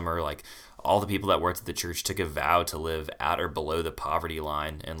last summer, like, all the people that worked at the church took a vow to live at or below the poverty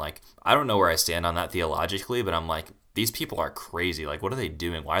line. And like, I don't know where I stand on that theologically, but I'm like, these people are crazy. Like, what are they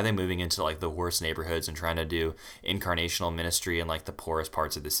doing? Why are they moving into like the worst neighborhoods and trying to do incarnational ministry in like the poorest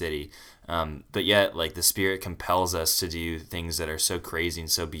parts of the city? But yet, like, the Spirit compels us to do things that are so crazy and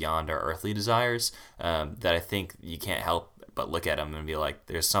so beyond our earthly desires that I think you can't help but look at them and be like,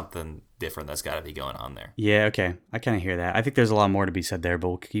 there's something different that's got to be going on there. Yeah, okay. I kind of hear that. I think there's a lot more to be said there, but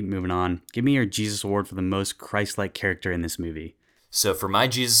we'll keep moving on. Give me your Jesus Award for the most Christ-like character in this movie. So for my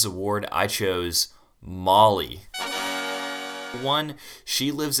Jesus Award, I chose Molly. One, she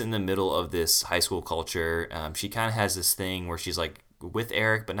lives in the middle of this high school culture. She kind of has this thing where she's like with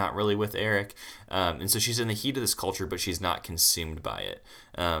Eric, but not really with Eric. And so she's in the heat of this culture, but she's not consumed by it.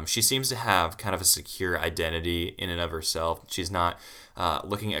 She seems to have kind of a secure identity in and of herself. She's not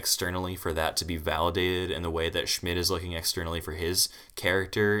looking externally for that to be validated in the way that Schmidt is looking externally for his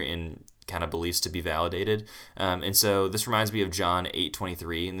character in kind of beliefs to be validated. And so this reminds me of John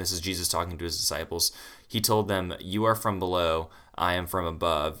 8:23, and this is Jesus talking to his disciples. He told them, "You are from below, I am from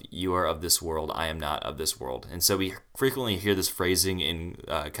above. You are of this world, I am not of this world." And so we frequently hear this phrasing in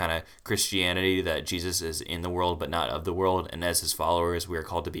kind of Christianity that Jesus is in the world but not of the world, and as his followers we are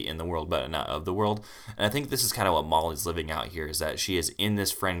called to be in the world but not of the world. And I think this is kind of what Molly's living out here, is that she is in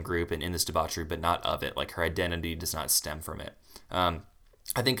this friend group and in this debauchery but not of it. Like, her identity does not stem from it.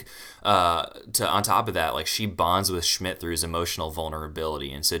 I think on top of that, like, she bonds with Schmidt through his emotional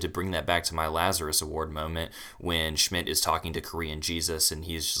vulnerability. And so to bring that back to my Lazarus Award moment, when Schmidt is talking to Korean Jesus and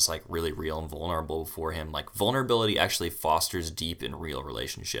he's just like really real and vulnerable for him, like, vulnerability actually fosters deep and real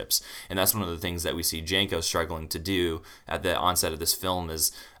relationships. And that's one of the things that we see Janko struggling to do at the onset of this film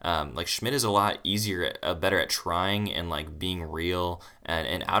is like, Schmidt is a lot easier, better at trying and like being real.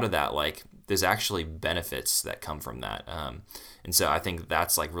 And out of that, like, there's actually benefits that come from that. And so I think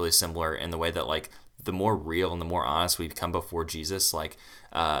that's like really similar in the way that, like, the more real and the more honest we become before Jesus, like,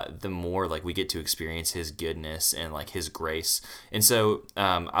 the more like we get to experience his goodness and like his grace. And so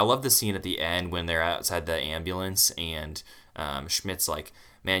I love the scene at the end when they're outside the ambulance and Schmidt's like,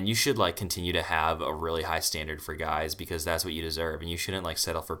 man, you should like continue to have a really high standard for guys because that's what you deserve, and you shouldn't like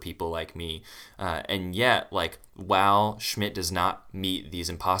settle for people like me. And yet, like, while Schmidt does not meet these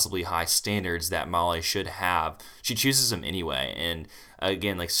impossibly high standards that Molly should have, she chooses him anyway. And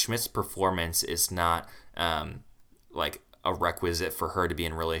again, like, Schmidt's performance is not like a requisite for her to be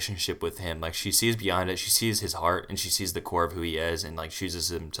in relationship with him. Like, she sees beyond it. She sees his heart and she sees the core of who he is, and like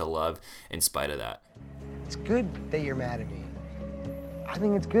chooses him to love in spite of that. It's good that you're mad at me. I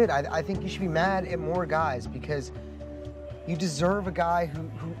think it's good. I think you should be mad at more guys because you deserve a guy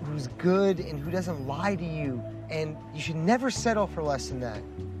who's good and who doesn't lie to you. And you should never settle for less than that.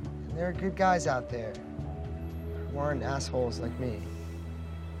 And there are good guys out there who aren't assholes like me.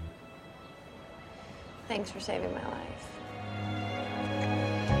 Thanks for saving my life.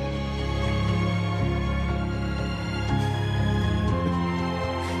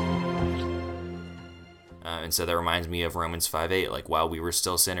 And so that reminds me of Romans 5:8, like, while we were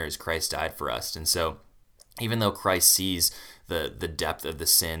still sinners, Christ died for us. And so even though Christ sees the depth of the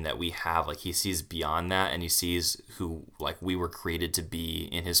sin that we have. Like he sees beyond that, and he sees who like we were created to be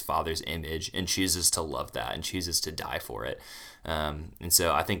in his Father's image, and chooses to love that and chooses to die for it. And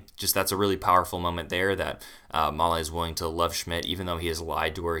so I think just that's a really powerful moment there, that Molly is willing to love Schmidt even though he has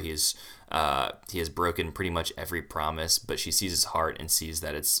lied to her. He has broken pretty much every promise, but she sees his heart and sees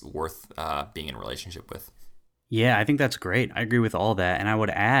that it's worth being in a relationship with. Yeah, I think that's great. I agree with all that. And I would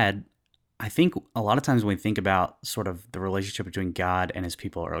add, I think a lot of times when we think about sort of the relationship between God and his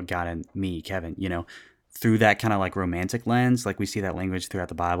people, or God and me, Kevin, through that kind of like romantic lens, like we see that language throughout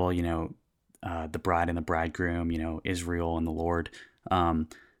the Bible, the bride and the bridegroom, Israel and the Lord.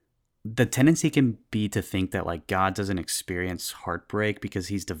 The tendency can be to think that like God doesn't experience heartbreak because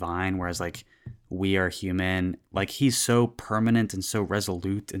he's divine, whereas like we are human. Like he's so permanent and so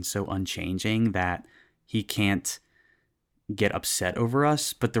resolute and so unchanging that he can't get upset over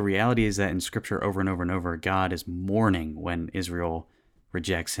us. But the reality is that in scripture over and over and over, God is mourning when Israel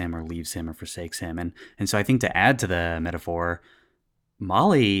rejects him or leaves him or forsakes him. And so I think to add to the metaphor,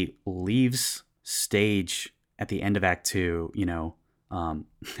 Molly leaves stage at the end of Act 2,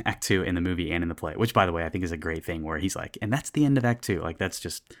 Act 2 in the movie and in the play, which by the way, I think is a great thing where he's like, and that's the end of Act 2. Like that's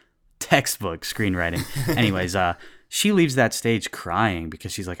just textbook screenwriting. Anyways, she leaves that stage crying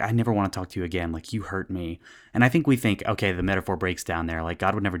because she's like, I never want to talk to you again. Like you hurt me. And I think we think, okay, the metaphor breaks down there. Like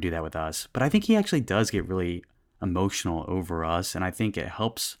God would never do that with us. But I think he actually does get really emotional over us. And I think it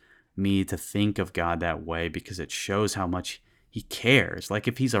helps me to think of God that way because it shows how much he cares. Like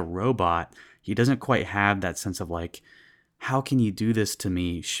if he's a robot, he doesn't quite have that sense of like, how can you do this to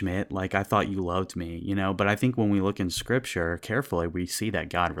me, Schmidt? Like I thought you loved me, But I think when we look in scripture carefully, we see that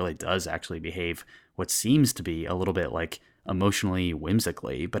God really does actually behave what seems to be a little bit like emotionally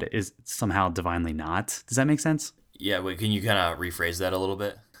whimsically, but it is somehow divinely not. Does that make sense? Yeah, wait, can you kind of rephrase that a little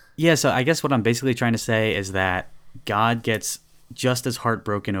bit? Yeah, so I guess what I'm basically trying to say is that God gets just as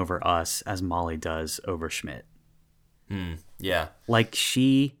heartbroken over us as Molly does over Schmidt. Yeah. Like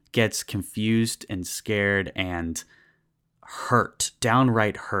she gets confused and scared and hurt,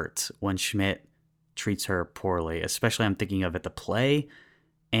 downright hurt when Schmidt treats her poorly. Especially I'm thinking of at the play,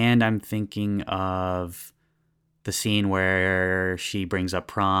 and I'm thinking of the scene where she brings up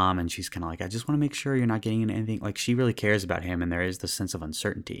prom and she's kind of like, I just want to make sure you're not getting into anything. Like she really cares about him, and there is this sense of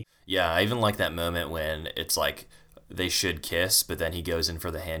uncertainty. Yeah, I even like that moment when it's like they should kiss, but then he goes in for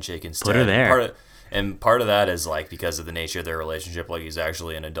the handshake instead. Put her there. Part of that is like because of the nature of their relationship, like he's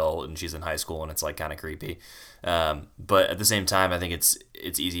actually an adult and she's in high school, and it's like kind of creepy. But at the same time, I think it's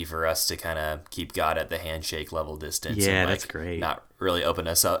easy for us to kind of keep God at the handshake level distance. Yeah, and, like, that's great. Not really open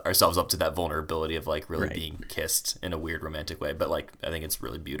ourselves up to that vulnerability of like really being kissed in a weird romantic way. But like I think it's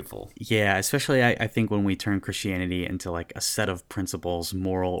really beautiful. Yeah, especially I think when we turn Christianity into like a set of principles,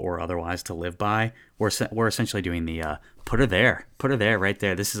 moral or otherwise, to live by, we're essentially doing the put her there right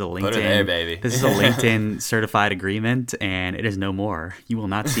there. This is a LinkedIn, put her there, baby. This is a LinkedIn certified agreement, and it is no more. You will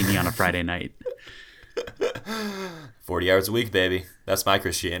not see me on a Friday night. 40 hours a week, baby. That's my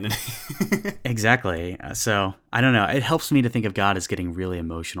Christianity. Exactly. So I don't know. It helps me to think of God as getting really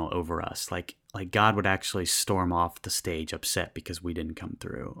emotional over us. Like God would actually storm off the stage upset because we didn't come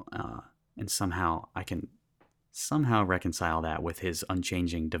through. And somehow I can reconcile that with his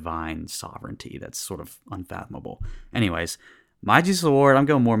unchanging divine sovereignty. That's sort of unfathomable. Anyways, my Jesus Award, I'm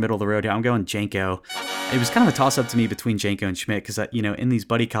going more middle of the road here. I'm going Janko. It was kind of a toss-up to me between Janko and Schmidt because, in these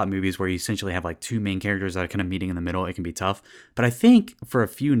buddy cop movies where you essentially have like two main characters that are kind of meeting in the middle, it can be tough. But I think for a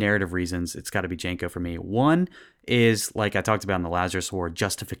few narrative reasons, it's got to be Janko for me. One is, like I talked about in the Lazarus Award,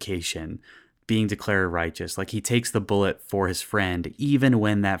 justification, being declared righteous. Like he takes the bullet for his friend, even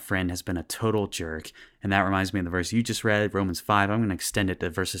when that friend has been a total jerk. And that reminds me of the verse you just read, Romans 5. I'm going to extend it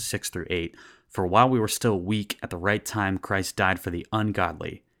to verses 6 through 8. For while we were still weak, at the right time, Christ died for the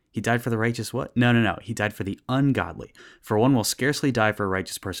ungodly. He died for the righteous what? No. He died for the ungodly. For one will scarcely die for a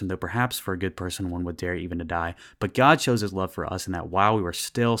righteous person, though perhaps for a good person one would dare even to die. But God shows his love for us in that while we were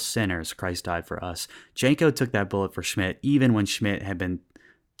still sinners, Christ died for us. Janko took that bullet for Schmidt, even when Schmidt had been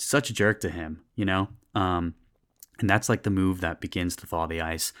such a jerk to him, And that's like the move that begins to thaw the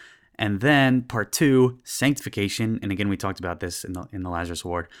ice. And then part 2, sanctification. And again, we talked about this in the Lazarus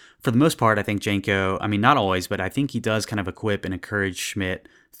Award. For the most part, I think Janko, not always, but I think he does kind of equip and encourage Schmidt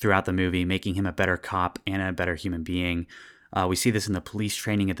throughout the movie, making him a better cop and a better human being. We see this in the police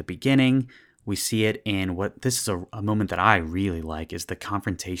training at the beginning. We see it in this is a moment that I really like, is the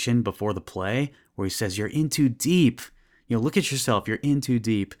confrontation before the play, where he says, you're in too deep. Look at yourself, you're in too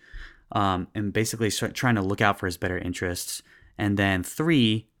deep. And basically start trying to look out for his better interests. And then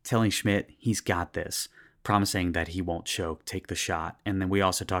 3, telling Schmidt he's got this, promising that he won't choke, take the shot. And then we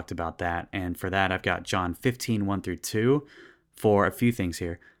also talked about that. And for that, I've got John 15, 1 through 2. for a few things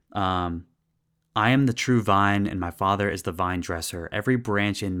here. I am the true vine, and my Father is the vine dresser. Every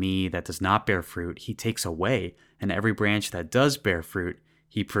branch in me that does not bear fruit, he takes away, and every branch that does bear fruit,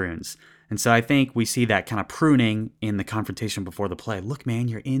 he prunes. And so I think we see that kind of pruning in the confrontation before the play. Look, man,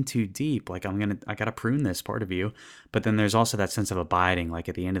 you're in too deep. Like, I got to prune this part of you. But then there's also that sense of abiding. Like,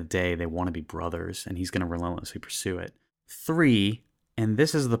 at the end of the day, they want to be brothers, and he's going to relentlessly pursue it. 3, and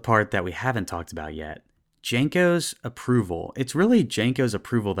this is the part that we haven't talked about yet. Janko's approval. It's really Janko's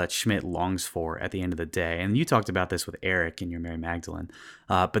approval that Schmidt longs for at the end of the day. And you talked about this with Eric in your Mary Magdalene.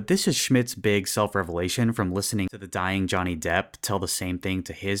 But this is Schmidt's big self-revelation from listening to the dying Johnny Depp tell the same thing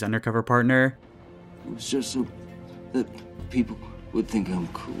to his undercover partner. It was just so that people would think I'm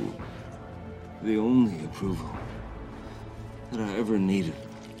cool. The only approval that I ever needed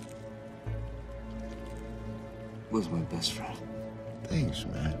was my best friend. Thanks,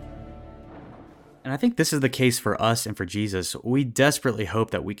 man. And I think this is the case for us and for Jesus. We desperately hope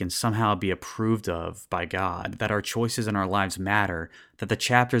that we can somehow be approved of by God, that our choices in our lives matter, that the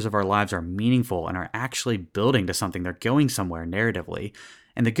chapters of our lives are meaningful and are actually building to something. They're going somewhere narratively.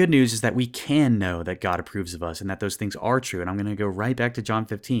 And the good news is that we can know that God approves of us and that those things are true. And I'm going to go right back to John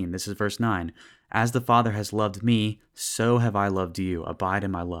 15. This is verse 9. As the Father has loved me, so have I loved you. Abide in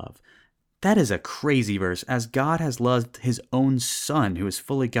my love. That is a crazy verse. As God has loved his own Son, who is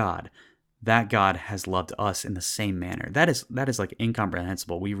fully God, that God has loved us in the same manner. That is like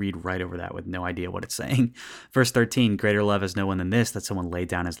incomprehensible. We read right over that with no idea what it's saying. Verse 13, greater love has no one than this, that someone laid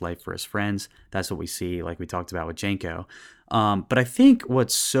down his life for his friends. That's what we see, like we talked about with Janko. But I think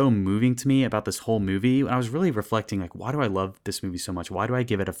what's so moving to me about this whole movie, I was really reflecting, like, why do I love this movie so much? Why do I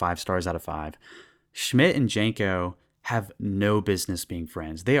give it a 5 stars out of 5? Schmidt and Janko have no business being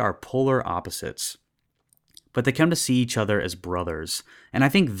friends. They are polar opposites, but they come to see each other as brothers. And I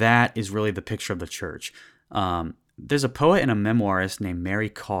think that is really the picture of the church. There's a poet and a memoirist named Mary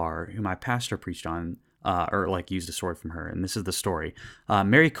Karr, who my pastor preached on, used a story from her. And this is the story.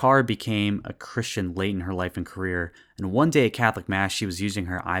 Mary Karr became a Christian late in her life and career. And one day at Catholic Mass, she was using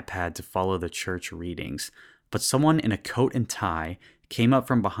her iPad to follow the church readings. But someone in a coat and tie came up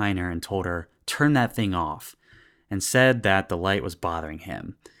from behind her and told her, turn that thing off, and said that the light was bothering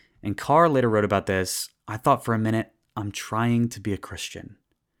him. And Karr later wrote about this. I thought for a minute, I'm trying to be a Christian,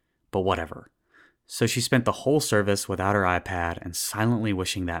 but whatever. So she spent the whole service without her iPad and silently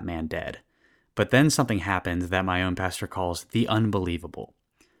wishing that man dead. But then something happened that my own pastor calls the unbelievable.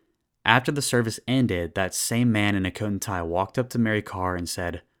 After the service ended, that same man in a coat and tie walked up to Mary Karr and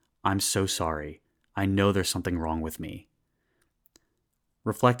said, I'm so sorry. I know there's something wrong with me.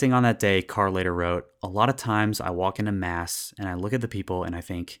 Reflecting on that day, Karr later wrote, a lot of times I walk into Mass and I look at the people and I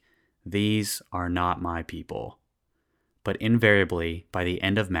think, these are not my people. But invariably, by the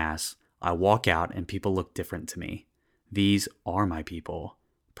end of Mass, I walk out and people look different to me. These are my people.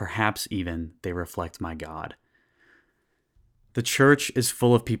 Perhaps even they reflect my God. The church is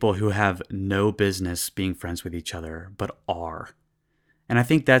full of people who have no business being friends with each other, but are. And I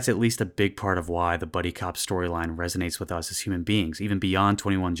think that's at least a big part of why the buddy cop storyline resonates with us as human beings, even beyond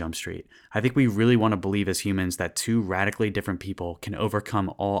 21 Jump Street. I think we really want to believe as humans that 2 radically different people can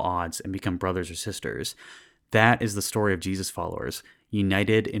overcome all odds and become brothers or sisters. That is the story of Jesus followers,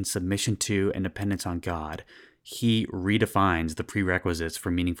 united in submission to and dependence on God. He redefines the prerequisites for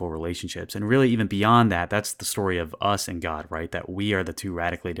meaningful relationships. And really, even beyond that, that's the story of us and God, right? That we are the 2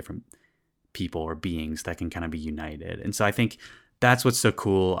 radically different people or beings that can kind of be united. And so I think that's what's so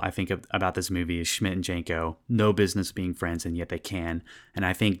cool, I think, about this movie is Schmidt and Janko, no business being friends, and yet they can. And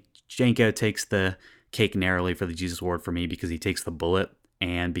I think Janko takes the cake narrowly for the Jesus Award for me because he takes the bullet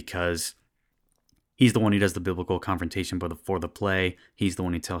and because he's the one who does the biblical confrontation before the play. He's the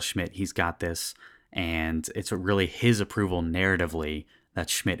one who tells Schmidt he's got this. And it's really his approval narratively that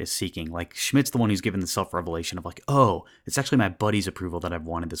Schmidt is seeking. Like, Schmidt's the one who's given the self-revelation of like, oh, it's actually my buddy's approval that I've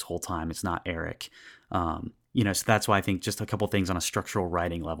wanted this whole time. It's not Eric. So that's why I think just a couple things on a structural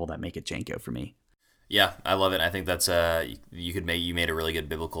writing level that make it Janko for me. Yeah, I love it. I think that's you made a really good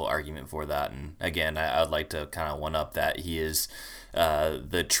biblical argument for that. And again, I would like to kind of one up that he is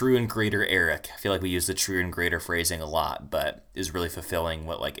the true and greater Eric. I feel like we use the true and greater phrasing a lot, but is really fulfilling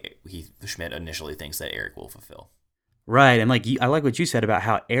what Schmidt initially thinks that Eric will fulfill. Right, and I like what you said about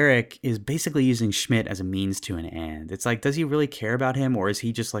how Eric is basically using Schmidt as a means to an end. It's like, does he really care about him, or is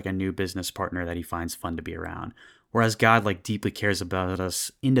he just like a new business partner that he finds fun to be around? Whereas God deeply cares about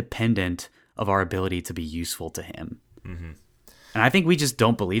us, independent of our ability to be useful to him. Mm-hmm. And I think we just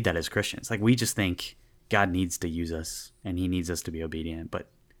don't believe that as Christians. Like, we just think God needs to use us and he needs us to be obedient. But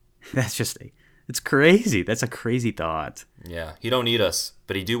that's it's crazy. That's a crazy thought. Yeah, he don't need us,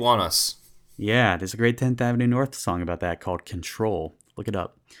 but he do want us. Yeah, there's a great 10th Avenue North song about that called Control. Look it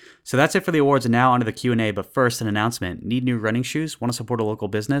up. So that's it for the awards, and now onto the Q&A. But first, an announcement. Need new running shoes? Want to support a local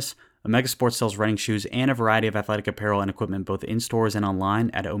business? Omega Sports sells running shoes and a variety of athletic apparel and equipment both in stores and online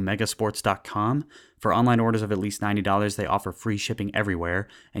at omegasports.com. For online orders of at least $90, they offer free shipping everywhere.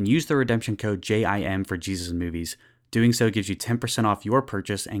 And use the redemption code JIM for Jesus and Movies. Doing so gives you 10% off your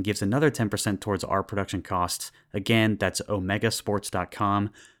purchase and gives another 10% towards our production costs. Again, that's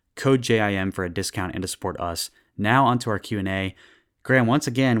omegasports.com. Code JIM for a discount and to support us. Now onto our Q&A. Graham, once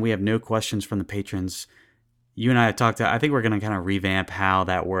again, we have no questions from the patrons. You and I have talked, I think we're going to kind of revamp how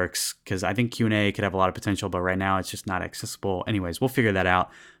that works, because I think Q&A could have a lot of potential, but right now it's just not accessible. Anyways, we'll figure that out.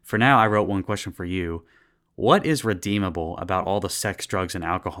 For now, I wrote one question for you. What is redeemable about all the sex, drugs, and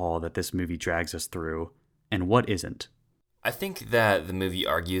alcohol that this movie drags us through, and what isn't? I think that the movie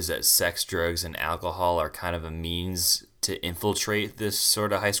argues that sex, drugs, and alcohol are kind of a means to infiltrate this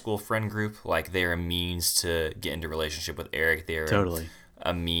sort of high school friend group. Like, they're a means to get into a relationship with Eric. They're totally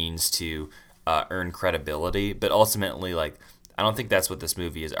a means to earn credibility. But ultimately, like, I don't think that's what this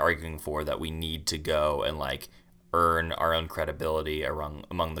movie is arguing for, that we need to go and, like, earn our own credibility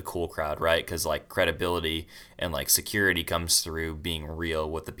among the cool crowd, right? Because, like, credibility and, like, security comes through being real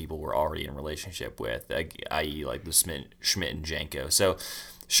with the people we're already in a relationship with, i.e., like, the Schmidt and Janko. So,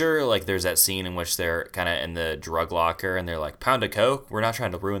 sure, like, there's that scene in which they're kind of in the drug locker and they're like, pound of coke? We're not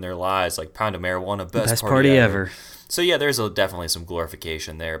trying to ruin their lives. Like, pound of marijuana, best party ever. So, yeah, there's definitely some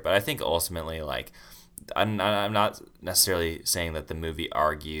glorification there. But I think ultimately, like, I'm not necessarily saying that the movie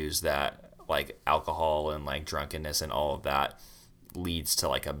argues that, like, alcohol and, like, drunkenness and all of that leads to,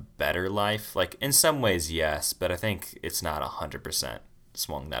 like, a better life. Like, in some ways, yes, but I think it's not 100%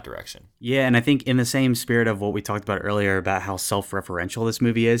 swung that direction. Yeah, and I think in the same spirit of what we talked about earlier about how self-referential this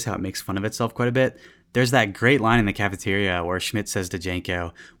movie is, how it makes fun of itself quite a bit, there's that great line in the cafeteria where Schmidt says to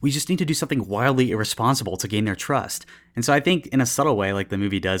Janko, we just need to do something wildly irresponsible to gain their trust. And so I think in a subtle way, like, the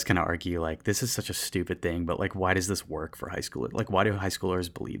movie does kind of argue, like, this is such a stupid thing, but, like, why does this work for high schoolers? Like, why do high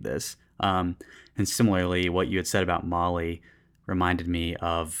schoolers believe this? And similarly, what you had said about Molly reminded me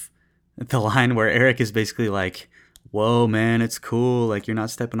of the line where Eric is basically like, whoa, man, it's cool. Like, you're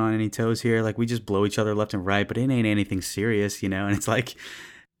not stepping on any toes here. Like, we just blow each other left and right, but it ain't anything serious, you know? And it's like,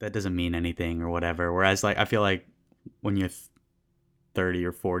 that doesn't mean anything or whatever. Whereas, like, I feel like when you're 30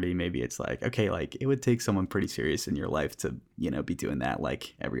 or 40, maybe it's like, okay, like, it would take someone pretty serious in your life to, you know, be doing that,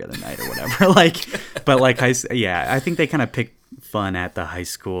 like, every other night or whatever. Like, but, like, yeah, I think they kind of pick fun at the high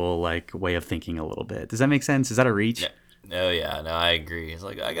school, like, way of thinking a little bit. Does that make sense? Is that a reach? Yeah. Oh, yeah, no, I agree. It's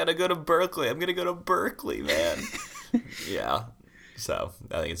like, I gotta go to Berkeley. I'm gonna go to Berkeley, man. Yeah. So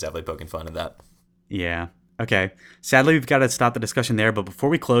I think it's definitely poking fun at that. Yeah. Okay. Sadly, we've got to stop the discussion there. But before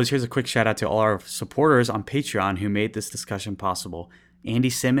we close, here's a quick shout out to all our supporters on Patreon who made this discussion possible. Andy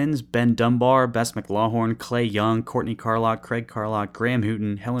Simmons, Ben Dunbar, Bess McLawhorn, Clay Young, Courtney Carlock, Craig Carlock, Graham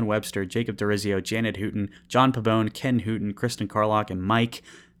Hooten, Helen Webster, Jacob Dorizio, Janet Hooten, John Pabone, Ken Hooten, Kristen Carlock, and Mike.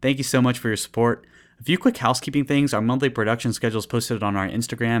 Thank you so much for your support. A few quick housekeeping things. Our monthly production schedule is posted on our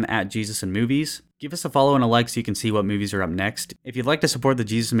Instagram at Jesus and Movies. Give us a follow and a like so you can see what movies are up next. If you'd like to support the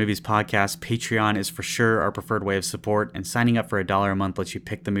Jesus and Movies podcast, Patreon is for sure our preferred way of support, and signing up for $1 a month lets you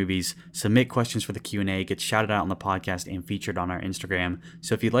pick the movies, submit questions for the Q&A, get shouted out on the podcast, and featured on our Instagram.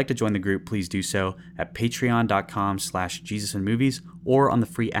 So if you'd like to join the group, please do so at patreon.com/JesusandMovies or on the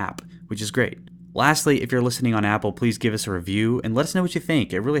free app, which is great. Lastly, if you're listening on Apple, please give us a review and let us know what you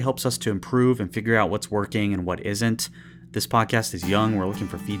think. It really helps us to improve and figure out what's working and what isn't. This podcast is young. We're looking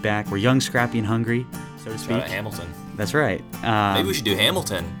for feedback. We're young, scrappy, and hungry, so to speak. Shout out Hamilton. That's right. Maybe we should do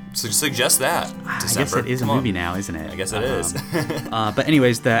Hamilton. Suggest that. I guess it is a movie now, isn't it? I guess it is. But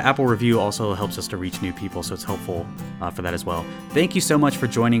anyways, the Apple review also helps us to reach new people, so it's helpful for that as well. Thank you so much for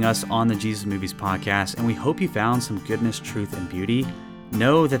joining us on the Jesus Movies podcast, and we hope you found some goodness, truth, and beauty.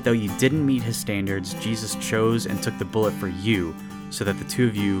 Know that though you didn't meet his standards, Jesus chose and took the bullet for you so that the two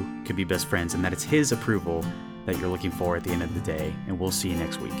of you could be best friends, and that it's his approval that you're looking for at the end of the day. And we'll see you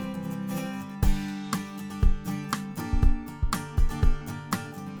next week.